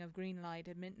flickering of green light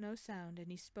admitted no sound,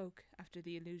 and he spoke after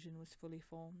the illusion was fully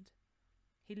formed.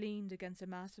 He leaned against a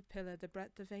massive pillar the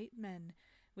breadth of 8 men,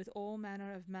 with all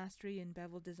manner of mastery in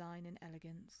beveled design and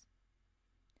elegance.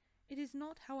 "It is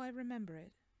not how I remember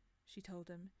it," she told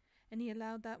him, and he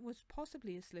allowed that was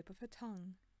possibly a slip of her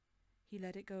tongue. He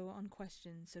let it go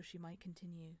unquestioned so she might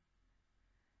continue.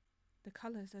 "The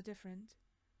colors are different,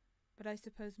 but I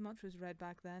suppose much was read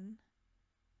back then.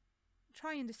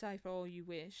 Try and decipher all you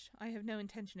wish. I have no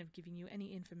intention of giving you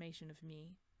any information of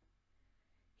me."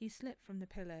 He slipped from the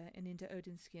pillar and into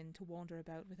Odin's skin to wander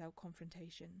about without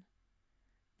confrontation.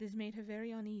 This made her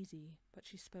very uneasy, but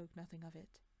she spoke nothing of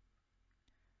it.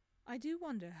 "I do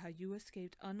wonder how you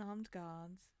escaped unarmed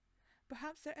guards.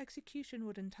 Perhaps their execution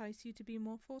would entice you to be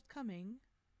more forthcoming?"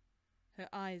 Her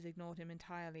eyes ignored him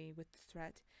entirely with the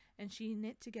threat, and she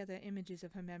knit together images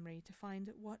of her memory to find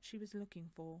what she was looking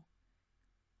for.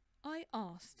 "I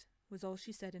asked," was all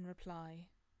she said in reply.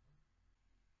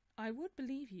 "I would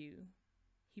believe you,"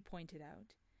 he pointed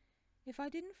out, "if I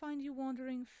didn't find you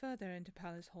wandering further into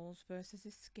palace halls versus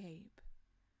escape."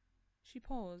 She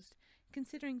paused,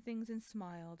 considering things, and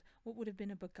smiled, what would have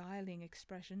been a beguiling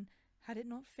expression had it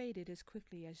not faded as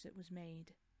quickly as it was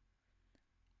made.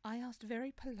 "I asked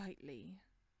very politely."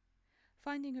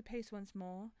 Finding her pace once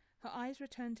more, her eyes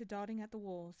returned to darting at the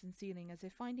walls and ceiling as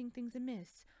if finding things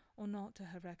amiss or not to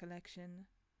her recollection.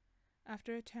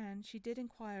 After a turn, she did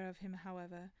inquire of him,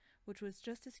 however, which was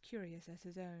just as curious as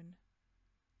his own.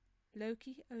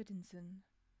 "Loki Odinson,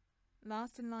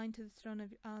 last in line to the throne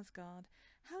of Asgard,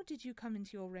 how did you come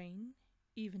into your reign,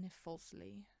 even if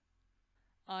falsely?"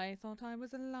 "I thought I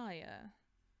was a liar."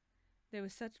 There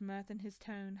was such mirth in his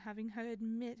tone, having her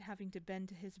admit having to bend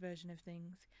to his version of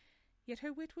things. Yet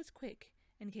her wit was quick,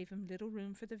 and gave him little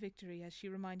room for the victory as she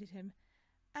reminded him,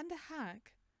 "And a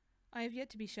hack. I have yet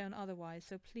to be shown otherwise,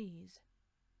 so please."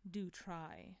 "Do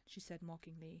try," she said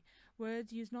mockingly,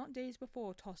 words used not days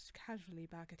before tossed casually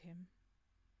back at him.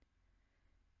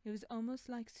 It was almost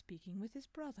like speaking with his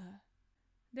brother.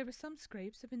 There were some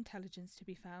scrapes of intelligence to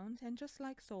be found, and just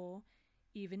like Thor,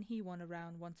 even he won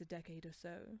around once a decade or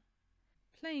so.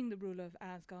 Playing the ruler of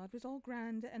Asgard was all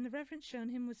grand, and the reverence shown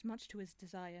him was much to his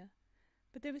desire,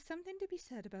 but there was something to be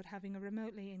said about having a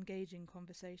remotely engaging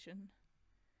conversation.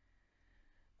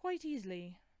 "Quite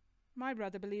easily. My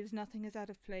brother believes nothing is out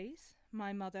of place.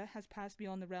 My mother has passed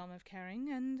beyond the realm of caring,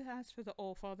 and as for the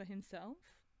Allfather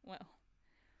himself, well,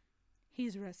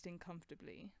 he's resting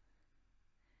comfortably."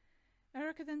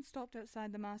 Erica then stopped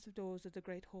outside the massive doors of the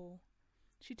great hall.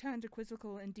 She turned a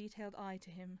quizzical and detailed eye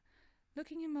to him,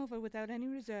 looking him over without any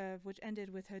reserve, which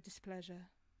ended with her displeasure.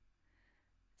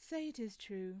 "Say it is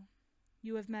true.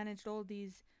 You have managed all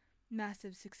these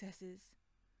massive successes.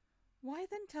 Why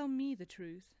then tell me the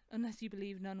truth, unless you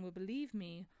believe none will believe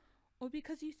me, or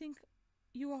because you think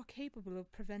you are capable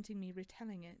of preventing me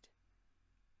retelling it?"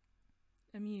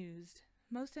 Amused,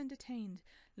 most entertained,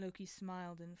 Loki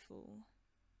smiled in full.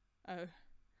 "Oh,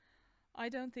 I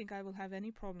don't think I will have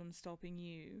any problem stopping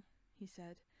you," he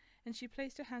said, and she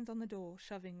placed her hands on the door,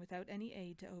 shoving without any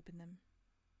aid to open them.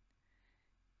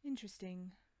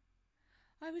 "Interesting.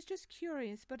 I was just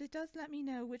curious, but it does let me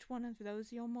know which one of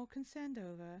those you're more concerned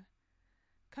over.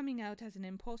 Coming out as an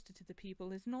impostor to the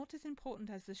people is not as important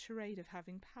as the charade of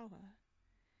having power.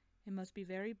 It must be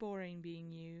very boring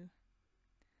being you."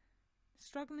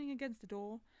 Struggling against the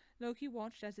door, Loki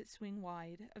watched as it swung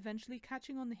wide, eventually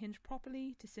catching on the hinge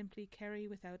properly to simply carry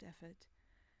without effort.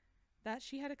 That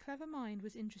she had a clever mind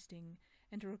was interesting,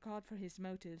 and a regard for his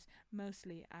motives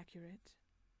mostly accurate.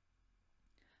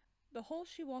 The hall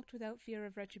she walked without fear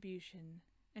of retribution,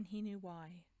 and he knew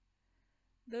why.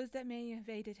 Those that may have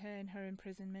aided her in her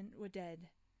imprisonment were dead,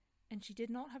 and she did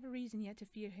not have a reason yet to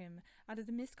fear him out of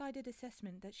the misguided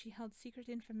assessment that she held secret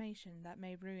information that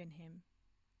may ruin him.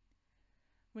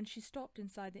 When she stopped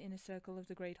inside the inner circle of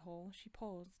the great hall, she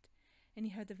paused, and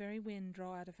he heard the very wind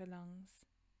draw out of her lungs.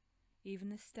 Even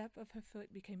the step of her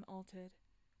foot became altered,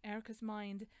 Erica's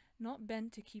mind not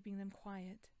bent to keeping them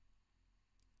quiet.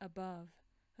 Above,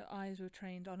 her eyes were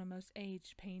trained on a most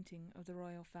aged painting of the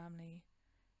royal family.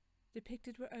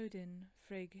 Depicted were Odin,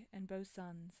 Frigg, and both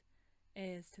sons,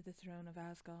 heirs to the throne of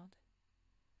Asgard.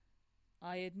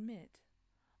 "I admit,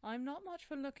 I'm not much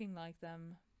for looking like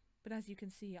them, but as you can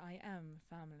see, I am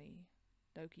family,"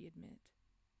 Loki admitted.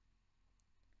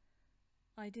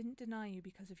 "I didn't deny you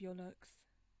because of your looks.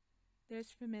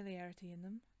 There's familiarity in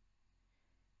them.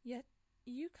 Yet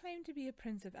you claim to be a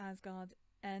prince of Asgard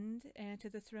and heir to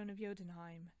the throne of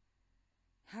Jotunnheim.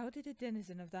 How did a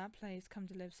denizen of that place come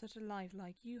to live such a life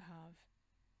like you have?"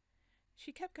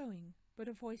 She kept going, but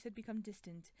her voice had become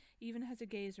distant, even as her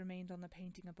gaze remained on the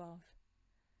painting above.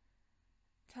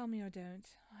 "Tell me or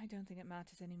don't. I don't think it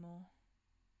matters anymore."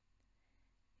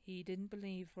 He didn't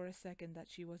believe for a second that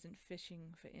she wasn't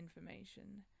fishing for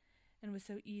information, and was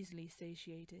so easily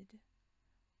satiated.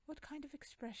 What kind of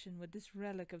expression would this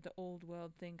relic of the old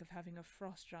world think of having a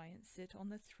frost giant sit on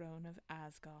the throne of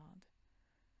Asgard?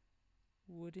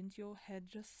 "Wouldn't your head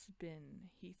just spin?"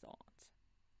 he thought.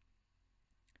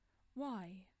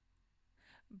 "Why?"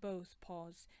 Both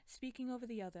paused, speaking over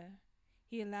the other.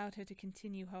 He allowed her to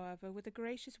continue, however, with a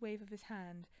gracious wave of his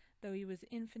hand, though he was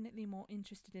infinitely more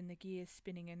interested in the gears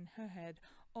spinning in her head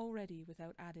already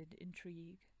without added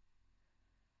intrigue.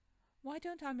 "Why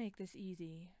don't I make this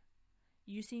easy?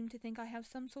 You seem to think I have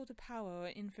some sort of power or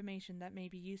information that may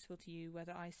be useful to you,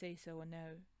 whether I say so or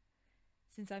no.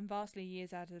 Since I'm vastly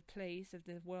years out of place of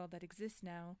the world that exists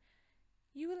now,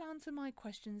 you will answer my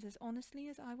questions as honestly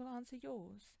as I will answer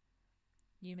yours.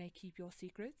 You may keep your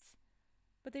secrets,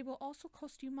 but they will also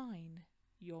cost you mine,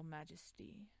 your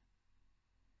majesty."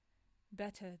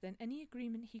 Better than any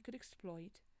agreement he could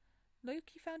exploit,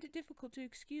 Loki found it difficult to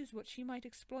excuse what she might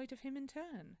exploit of him in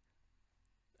turn.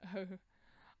 "Oh,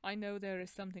 I know there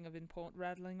is something of import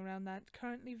rattling around that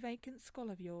currently vacant skull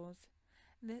of yours.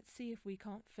 Let's see if we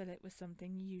can't fill it with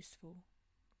something useful."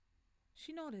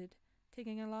 She nodded,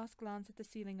 taking a last glance at the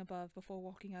ceiling above before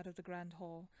walking out of the grand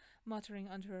hall, muttering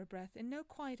under her breath in no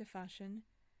quieter fashion,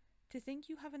 "To think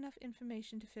you have enough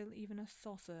information to fill even a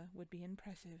saucer would be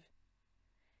impressive."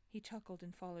 He chuckled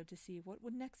and followed to see what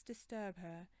would next disturb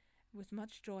her, with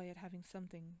much joy at having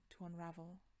something to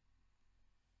unravel.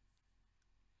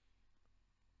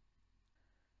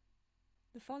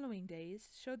 The following days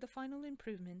showed the final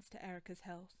improvements to Erica's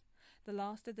health, the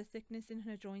last of the thickness in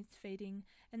her joints fading,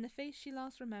 and the face she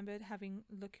last remembered having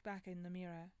looked back in the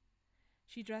mirror.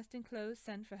 She dressed in clothes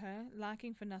sent for her,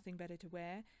 lacking for nothing better to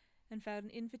wear, and found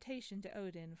an invitation to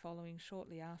Odin following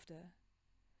shortly after.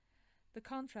 The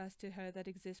contrast to her that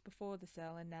exists before the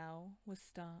cell and now was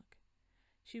stark.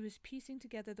 She was piecing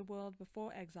together the world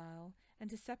before exile, and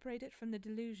to separate it from the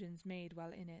delusions made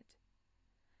while in it.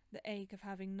 The ache of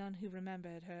having none who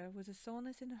remembered her was a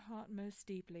soreness in her heart most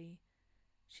deeply.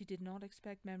 She did not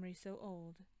expect memory so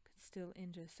old could still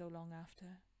injure so long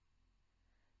after.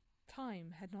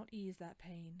 Time had not eased that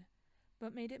pain,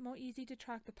 but made it more easy to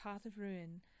track the path of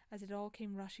ruin as it all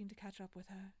came rushing to catch up with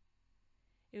her.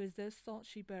 It was those thoughts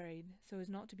she buried so as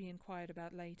not to be inquired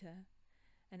about later,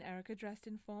 and Erica dressed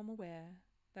in formal wear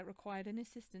that required an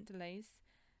assistant to lace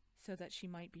so that she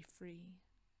might be free.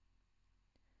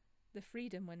 The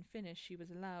freedom, when finished, she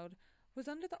was allowed, was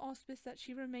under the auspice that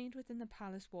she remained within the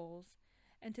palace walls,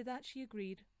 and to that she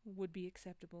agreed would be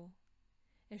acceptable.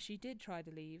 If she did try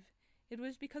to leave, it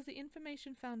was because the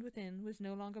information found within was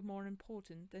no longer more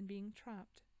important than being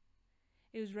trapped.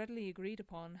 It was readily agreed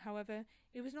upon, however,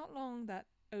 it was not long that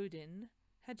Odin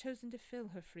had chosen to fill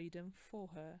her freedom for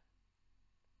her.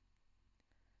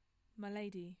 "My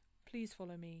lady, please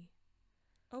follow me."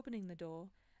 Opening the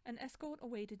door, an escort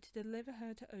awaited to deliver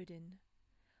her to Odin.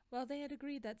 While they had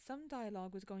agreed that some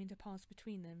dialogue was going to pass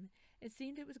between them, it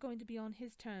seemed it was going to be on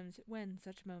his terms when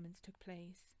such moments took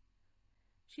place.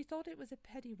 She thought it was a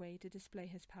petty way to display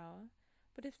his power,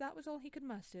 but if that was all he could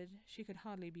muster, she could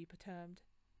hardly be perturbed.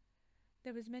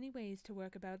 There was many ways to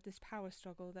work about this power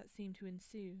struggle that seemed to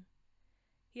ensue.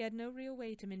 He had no real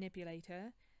way to manipulate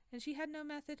her, and she had no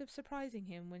method of surprising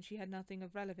him when she had nothing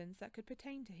of relevance that could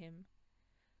pertain to him.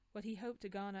 What he hoped to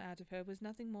garner out of her was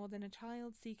nothing more than a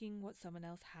child seeking what someone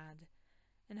else had,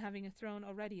 and having a throne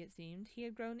already, it seemed, he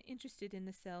had grown interested in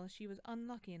the cell she was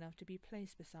unlucky enough to be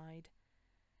placed beside.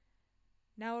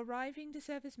 "Now arriving to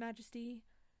serve His Majesty,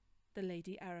 the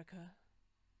Lady Erica.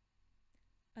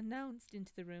 Announced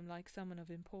into the room like someone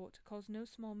of import caused no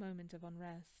small moment of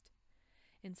unrest.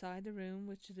 Inside the room,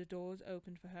 which the doors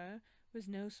opened for her, was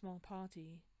no small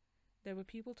party. There were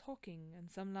people talking, and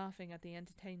some laughing at the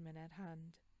entertainment at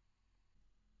hand.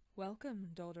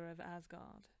 "Welcome, daughter of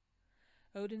Asgard."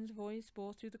 Odin's voice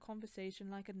bore through the conversation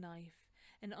like a knife,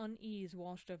 and unease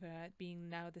washed over her at being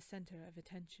now the center of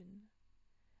attention.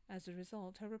 As a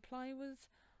result, her reply was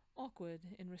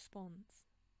awkward in response.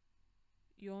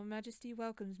 "Your Majesty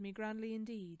welcomes me grandly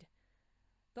indeed.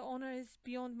 The honor is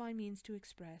beyond my means to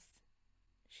express."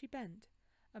 She bent,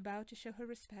 about to show her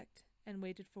respect, and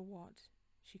waited for what,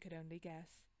 she could only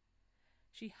guess.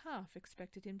 She half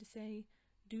expected him to say,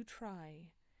 "Do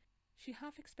try." She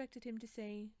half expected him to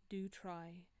say, "Do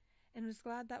try," and was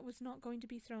glad that was not going to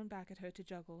be thrown back at her to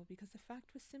juggle, because the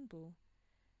fact was simple.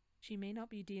 She may not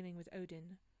be dealing with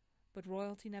Odin, but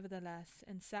royalty nevertheless,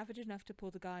 and savage enough to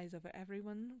pull the guise over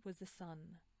everyone was the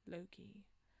sun, Loki,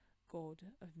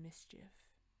 god of mischief.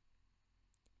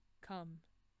 "Come,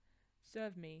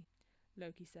 serve me,"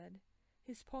 Loki said,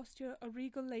 his posture a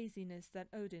regal laziness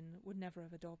that Odin would never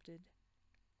have adopted.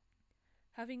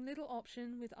 Having little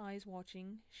option with eyes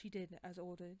watching, she did as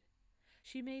ordered.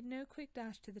 She made no quick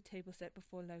dash to the table set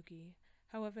before Loki.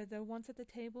 However, though once at the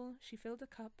table, she filled a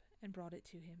cup and brought it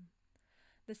to him.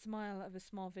 The smile of a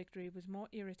small victory was more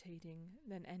irritating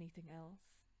than anything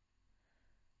else.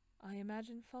 "I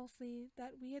imagined falsely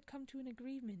that we had come to an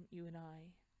agreement, you and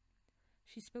I."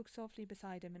 She spoke softly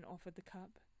beside him and offered the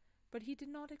cup, but he did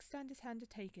not extend his hand to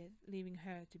take it, leaving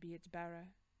her to be its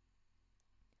bearer.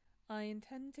 "I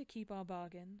intend to keep our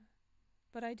bargain,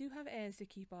 but I do have heirs to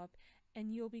keep up,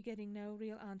 and you'll be getting no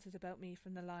real answers about me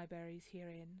from the libraries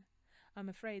herein. I'm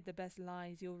afraid the best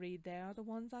lies you'll read there are the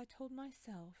ones I told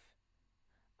myself.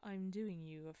 I'm doing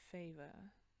you a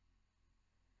favor."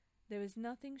 There was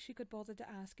nothing she could bother to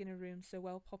ask in a room so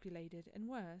well populated, and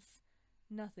worse,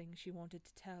 nothing she wanted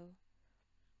to tell.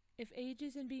 If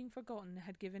ages and being forgotten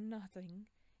had given nothing,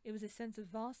 it was a sense of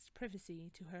vast privacy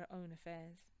to her own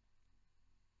affairs.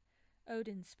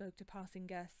 Odin spoke to passing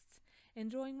guests,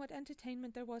 enjoying what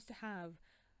entertainment there was to have,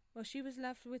 while she was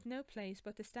left with no place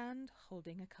but to stand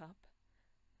holding a cup.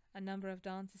 A number of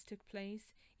dances took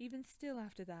place, even still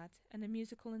after that, and a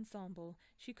musical ensemble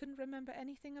she couldn't remember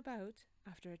anything about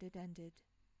after it had ended.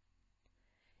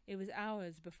 It was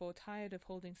hours before, tired of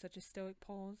holding such a stoic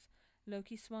pause,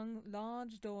 Loki swung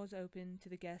large doors open to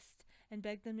the guests and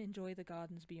begged them enjoy the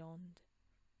gardens beyond.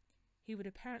 He would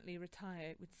apparently retire,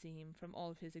 it would seem, from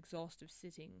all of his exhaustive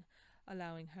sitting,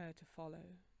 allowing her to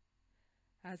follow.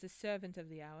 As a servant of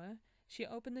the hour, she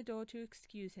opened the door to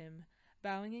excuse him,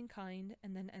 bowing in kind,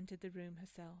 and then entered the room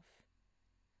herself.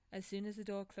 As soon as the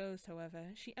door closed,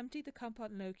 however, she emptied the cup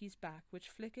on Loki's back, which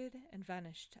flickered and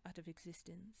vanished out of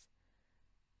existence.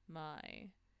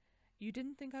 "My, you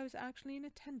didn't think I was actually in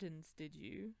attendance, did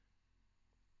you?"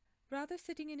 Rather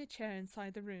sitting in a chair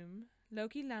inside the room,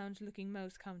 Loki lounged, looking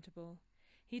most comfortable.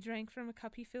 He drank from a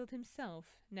cup he filled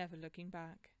himself, never looking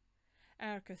back.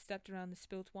 Erica stepped around the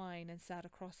spilt wine and sat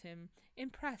across him,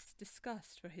 impressed,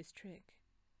 disgust for his trick.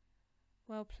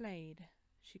 "Well played,"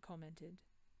 she commented.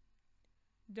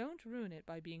 "Don't ruin it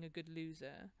by being a good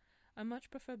loser. I much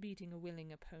prefer beating a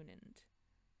willing opponent."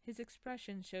 His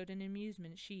expression showed an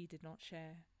amusement she did not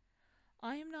share.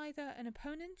 "I am neither an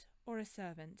opponent or a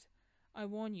servant. I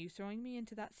warn you, throwing me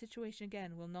into that situation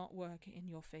again will not work in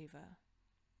your favor."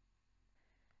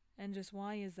 "And just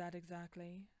why is that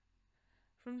exactly?"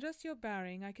 "From just your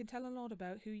bearing, I can tell a lot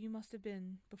about who you must have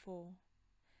been before.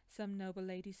 Some noble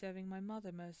lady serving my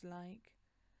mother, most like.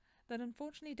 That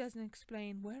unfortunately doesn't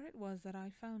explain where it was that I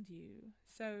found you.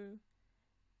 So,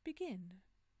 begin.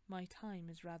 My time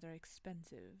is rather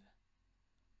expensive."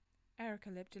 Erica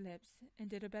lipped her lips and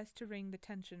did her best to wring the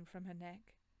tension from her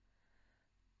neck.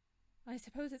 "I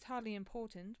suppose it's hardly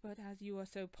important, but as you are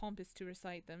so pompous to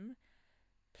recite them,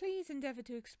 please endeavor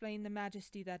to explain the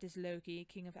majesty that is Loki,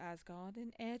 King of Asgard,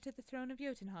 and heir to the throne of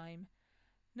Jotunnheim.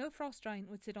 No frost giant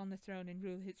would sit on the throne and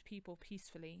rule his people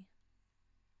peacefully."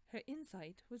 Her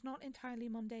insight was not entirely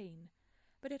mundane,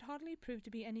 but it hardly proved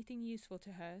to be anything useful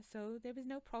to her, so there was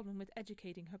no problem with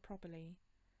educating her properly.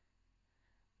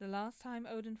 The last time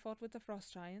Odin fought with the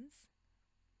frost giants,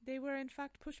 they were in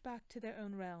fact pushed back to their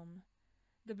own realm.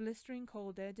 The blistering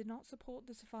cold there did not support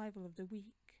the survival of the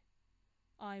weak.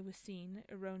 I was seen,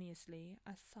 erroneously,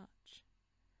 as such.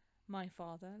 My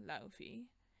father, Loki,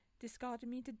 discarded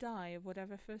me to die of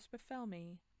whatever first befell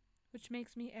me, which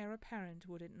makes me heir apparent,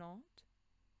 would it not?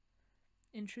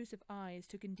 Intrusive eyes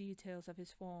took in details of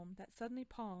his form that suddenly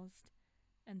paused,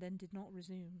 and then did not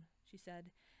resume. She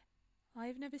said, I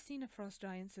have never seen a frost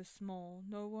giant so small,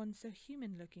 nor one so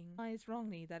human-looking. I is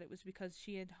wrongly that it was because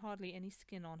she had hardly any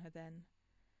skin on her then.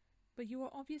 But you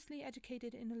are obviously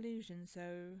educated in illusion,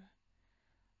 so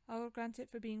I will grant it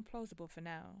for being plausible for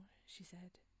now, she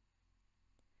said.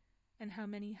 And how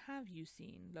many have you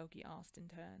seen? Loki asked in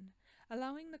turn,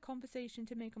 allowing the conversation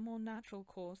to make a more natural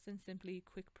course than simply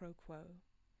quid pro quo.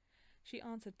 She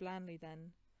answered blandly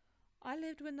then, I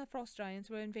lived when the frost giants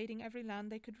were invading every land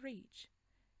they could reach.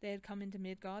 They had come into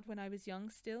Midgard when I was young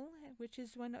still, which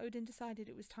is when Odin decided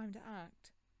it was time to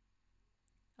act.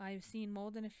 I have seen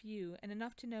more than a few, and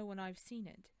enough to know when I've seen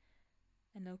it.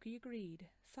 And Loki agreed,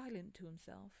 silent to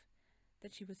himself,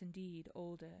 that she was indeed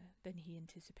older than he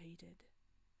anticipated.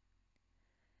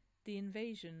 The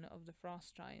invasion of the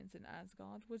frost giants in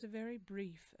Asgard was a very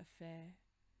brief affair.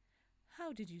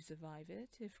 How did you survive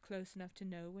it, if close enough to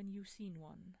know when you've seen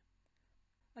one?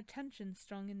 A tension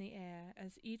strung in the air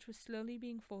as each was slowly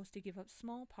being forced to give up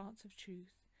small parts of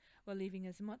truth, while leaving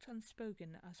as much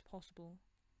unspoken as possible.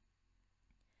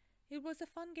 It was a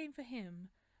fun game for him,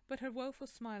 but her woeful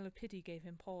smile of pity gave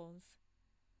him pause.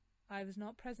 I was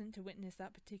not present to witness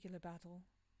that particular battle,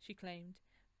 she claimed,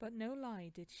 but no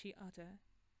lie did she utter.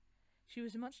 She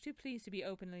was much too pleased to be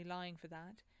openly lying for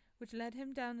that, which led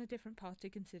him down a different path to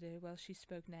consider while she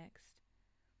spoke next.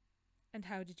 And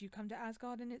how did you come to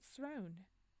Asgard and its throne?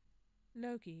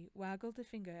 Loki waggled a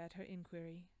finger at her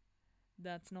inquiry.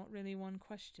 That's not really one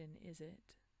question, is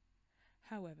it?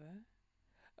 However,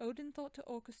 Odin thought to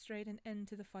orchestrate an end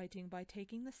to the fighting by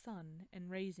taking the sun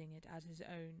and raising it as his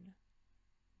own.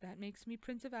 That makes me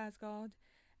Prince of Asgard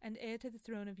and heir to the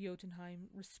throne of Jotunnheim,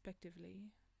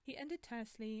 respectively. He ended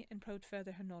tersely and probed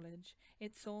further her knowledge,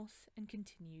 its source, and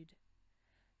continued.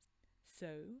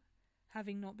 So,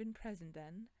 having not been present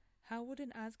then, how would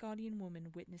an Asgardian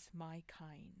woman witness my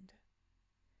kind?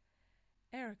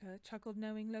 Erica chuckled,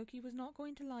 knowing Loki was not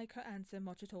going to like her answer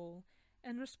much at all,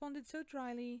 and responded so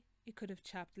dryly it could have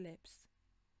chapped lips.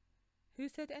 Who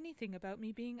said anything about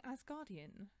me being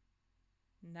Asgardian?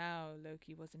 Now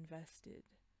Loki was invested.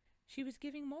 She was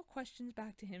giving more questions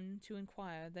back to him to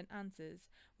inquire than answers,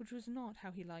 which was not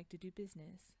how he liked to do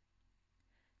business.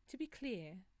 To be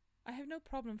clear, I have no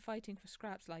problem fighting for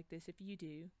scraps like this if you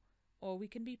do, or we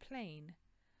can be plain.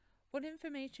 What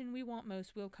information we want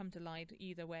most will come to light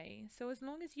either way, so as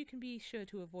long as you can be sure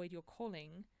to avoid your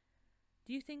calling.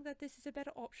 Do you think that this is a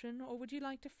better option, or would you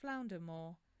like to flounder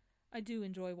more? I do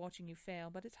enjoy watching you fail,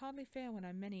 but it's hardly fair when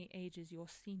I'm many ages your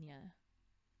senior.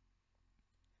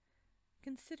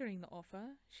 Considering the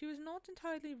offer, she was not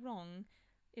entirely wrong.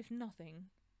 If nothing,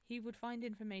 he would find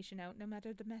information out no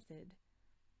matter the method.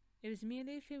 It was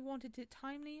merely if he wanted it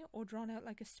timely or drawn out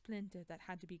like a splinter that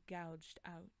had to be gouged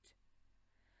out.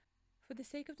 For the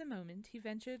sake of the moment, he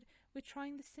ventured with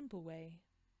trying the simple way.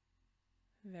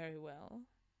 Very well.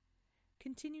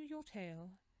 Continue your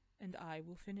tale, and I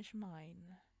will finish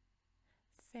mine.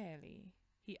 Fairly,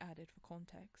 he added for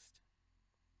context.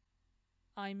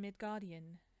 I'm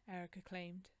Midgardian, Erica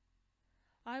claimed.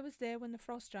 I was there when the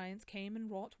frost giants came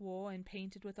and wrought war and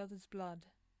painted with others' blood.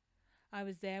 I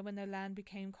was there when their land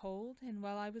became cold, and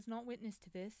while I was not witness to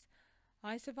this,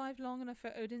 I survived long enough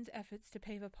for Odin's efforts to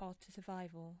pave a path to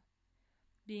survival.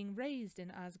 Being raised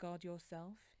in Asgard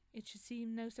yourself, it should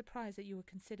seem no surprise that you were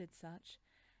considered such,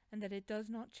 and that it does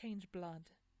not change blood.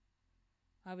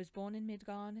 I was born in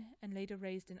Midgard and later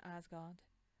raised in Asgard.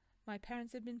 My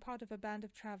parents had been part of a band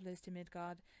of travelers to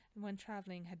Midgard when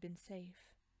traveling had been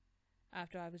safe.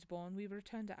 After I was born, we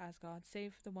returned to Asgard,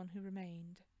 save for the one who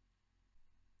remained.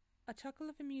 A chuckle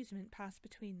of amusement passed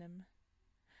between them.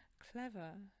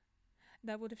 Clever.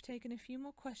 That would have taken a few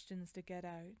more questions to get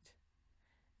out.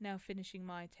 Now finishing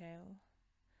my tale.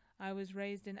 I was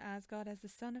raised in Asgard as the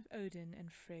son of Odin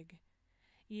and Frigg.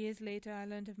 Years later I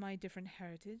learned of my different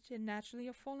heritage, and naturally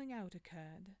a falling out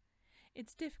occurred.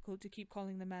 It's difficult to keep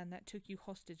calling the man that took you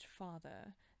hostage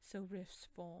father, so rifts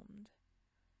formed.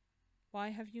 Why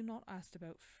have you not asked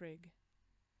about Frigg?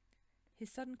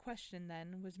 His sudden question,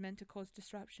 then, was meant to cause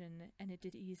disruption, and it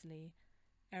did easily,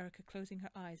 Erica closing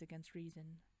her eyes against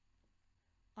reason.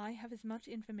 I have as much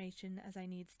information as I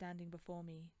need standing before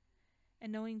me,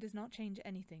 and knowing does not change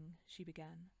anything, she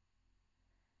began.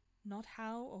 Not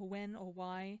how or when or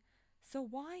why, so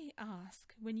why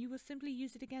ask when you will simply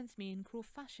use it against me in cruel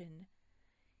fashion?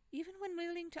 Even when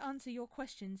willing to answer your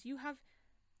questions, you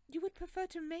would prefer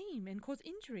to maim and cause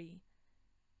injury.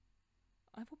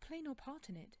 I will play no part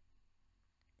in it.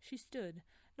 She stood,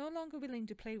 no longer willing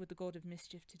to play with the god of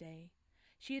mischief today.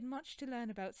 She had much to learn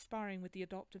about sparring with the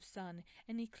adoptive son,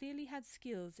 and he clearly had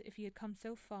skills if he had come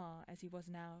so far as he was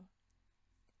now.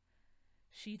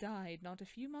 She died not a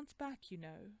few months back, you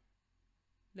know.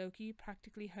 Loki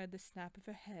practically heard the snap of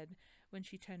her head when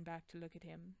she turned back to look at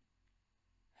him.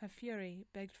 Her fury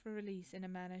begged for release in a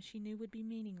manner she knew would be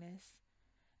meaningless,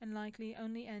 and likely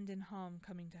only end in harm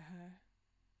coming to her.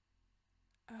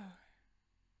 "Oh."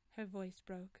 Her voice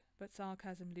broke, but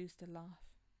sarcasm loosed a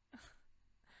laugh.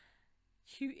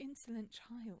 "You insolent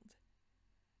child.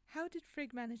 How did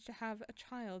Frigg manage to have a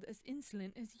child as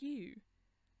insolent as you?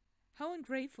 How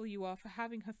ungrateful you are for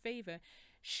having her favor.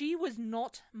 She was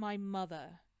not my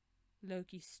mother."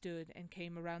 Loki stood and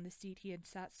came around the seat he had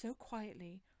sat so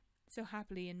quietly, so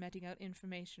happily in meting out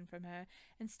information from her,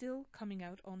 and still coming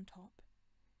out on top.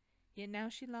 Yet now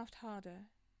she laughed harder,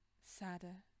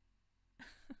 sadder.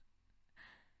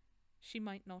 "She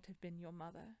might not have been your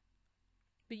mother.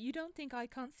 But you don't think I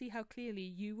can't see how clearly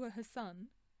you were her son?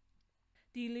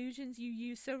 The illusions you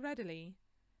use so readily.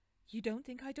 You don't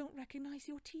think I don't recognize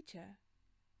your teacher?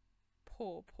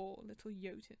 Poor, poor little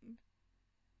Jotun."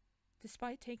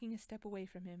 Despite taking a step away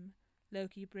from him,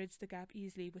 Loki bridged the gap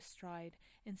easily with stride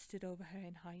and stood over her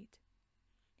in height.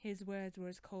 His words were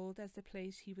as cold as the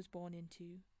place he was born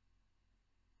into.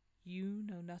 "You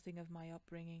know nothing of my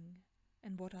upbringing,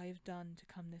 and what I have done to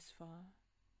come this far.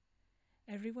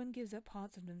 Everyone gives up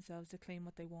parts of themselves to claim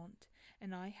what they want,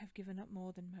 and I have given up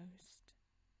more than most.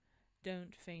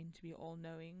 Don't feign to be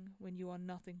all-knowing when you are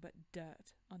nothing but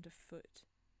dirt underfoot."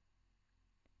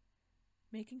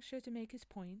 Making sure to make his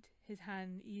point, his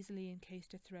hand easily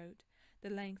encased her throat, the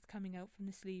length coming out from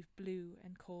the sleeve blue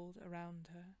and cold around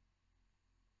her.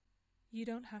 "You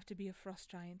don't have to be a frost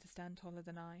giant to stand taller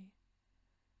than I.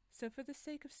 So for the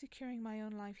sake of securing my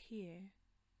own life here,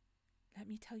 let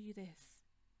me tell you this.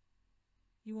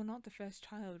 You were not the first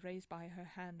child raised by her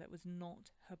hand that was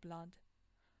not her blood.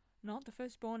 Not the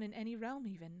firstborn in any realm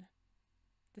even.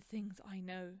 The things I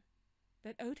know,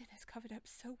 that Odin has covered up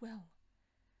so well,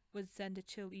 would send a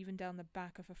chill even down the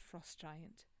back of a frost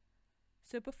giant.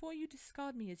 So before you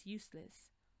discard me as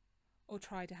useless, or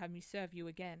try to have me serve you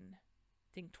again,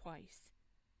 think twice.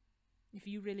 If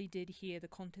you really did hear the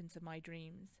contents of my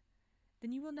dreams,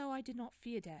 then you will know I did not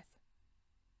fear death.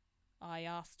 I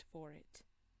asked for it."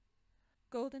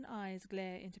 Golden eyes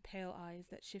glare into pale eyes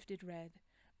that shifted red,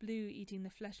 blue eating the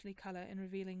fleshly color and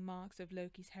revealing marks of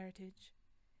Loki's heritage.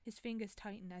 His fingers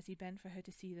tightened as he bent for her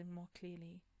to see them more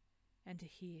clearly, and to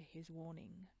hear his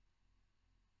warning.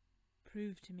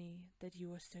 "Prove to me that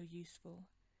you are so useful,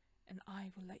 and I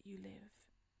will let you live,"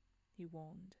 he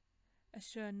warned, as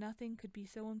sure nothing could be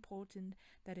so important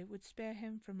that it would spare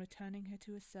him from returning her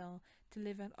to a cell to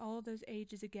live out all those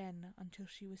ages again until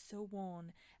she was so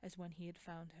worn as when he had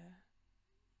found her.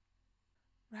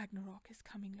 "Ragnarok is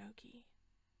coming, Loki.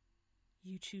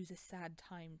 You choose a sad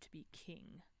time to be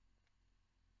king."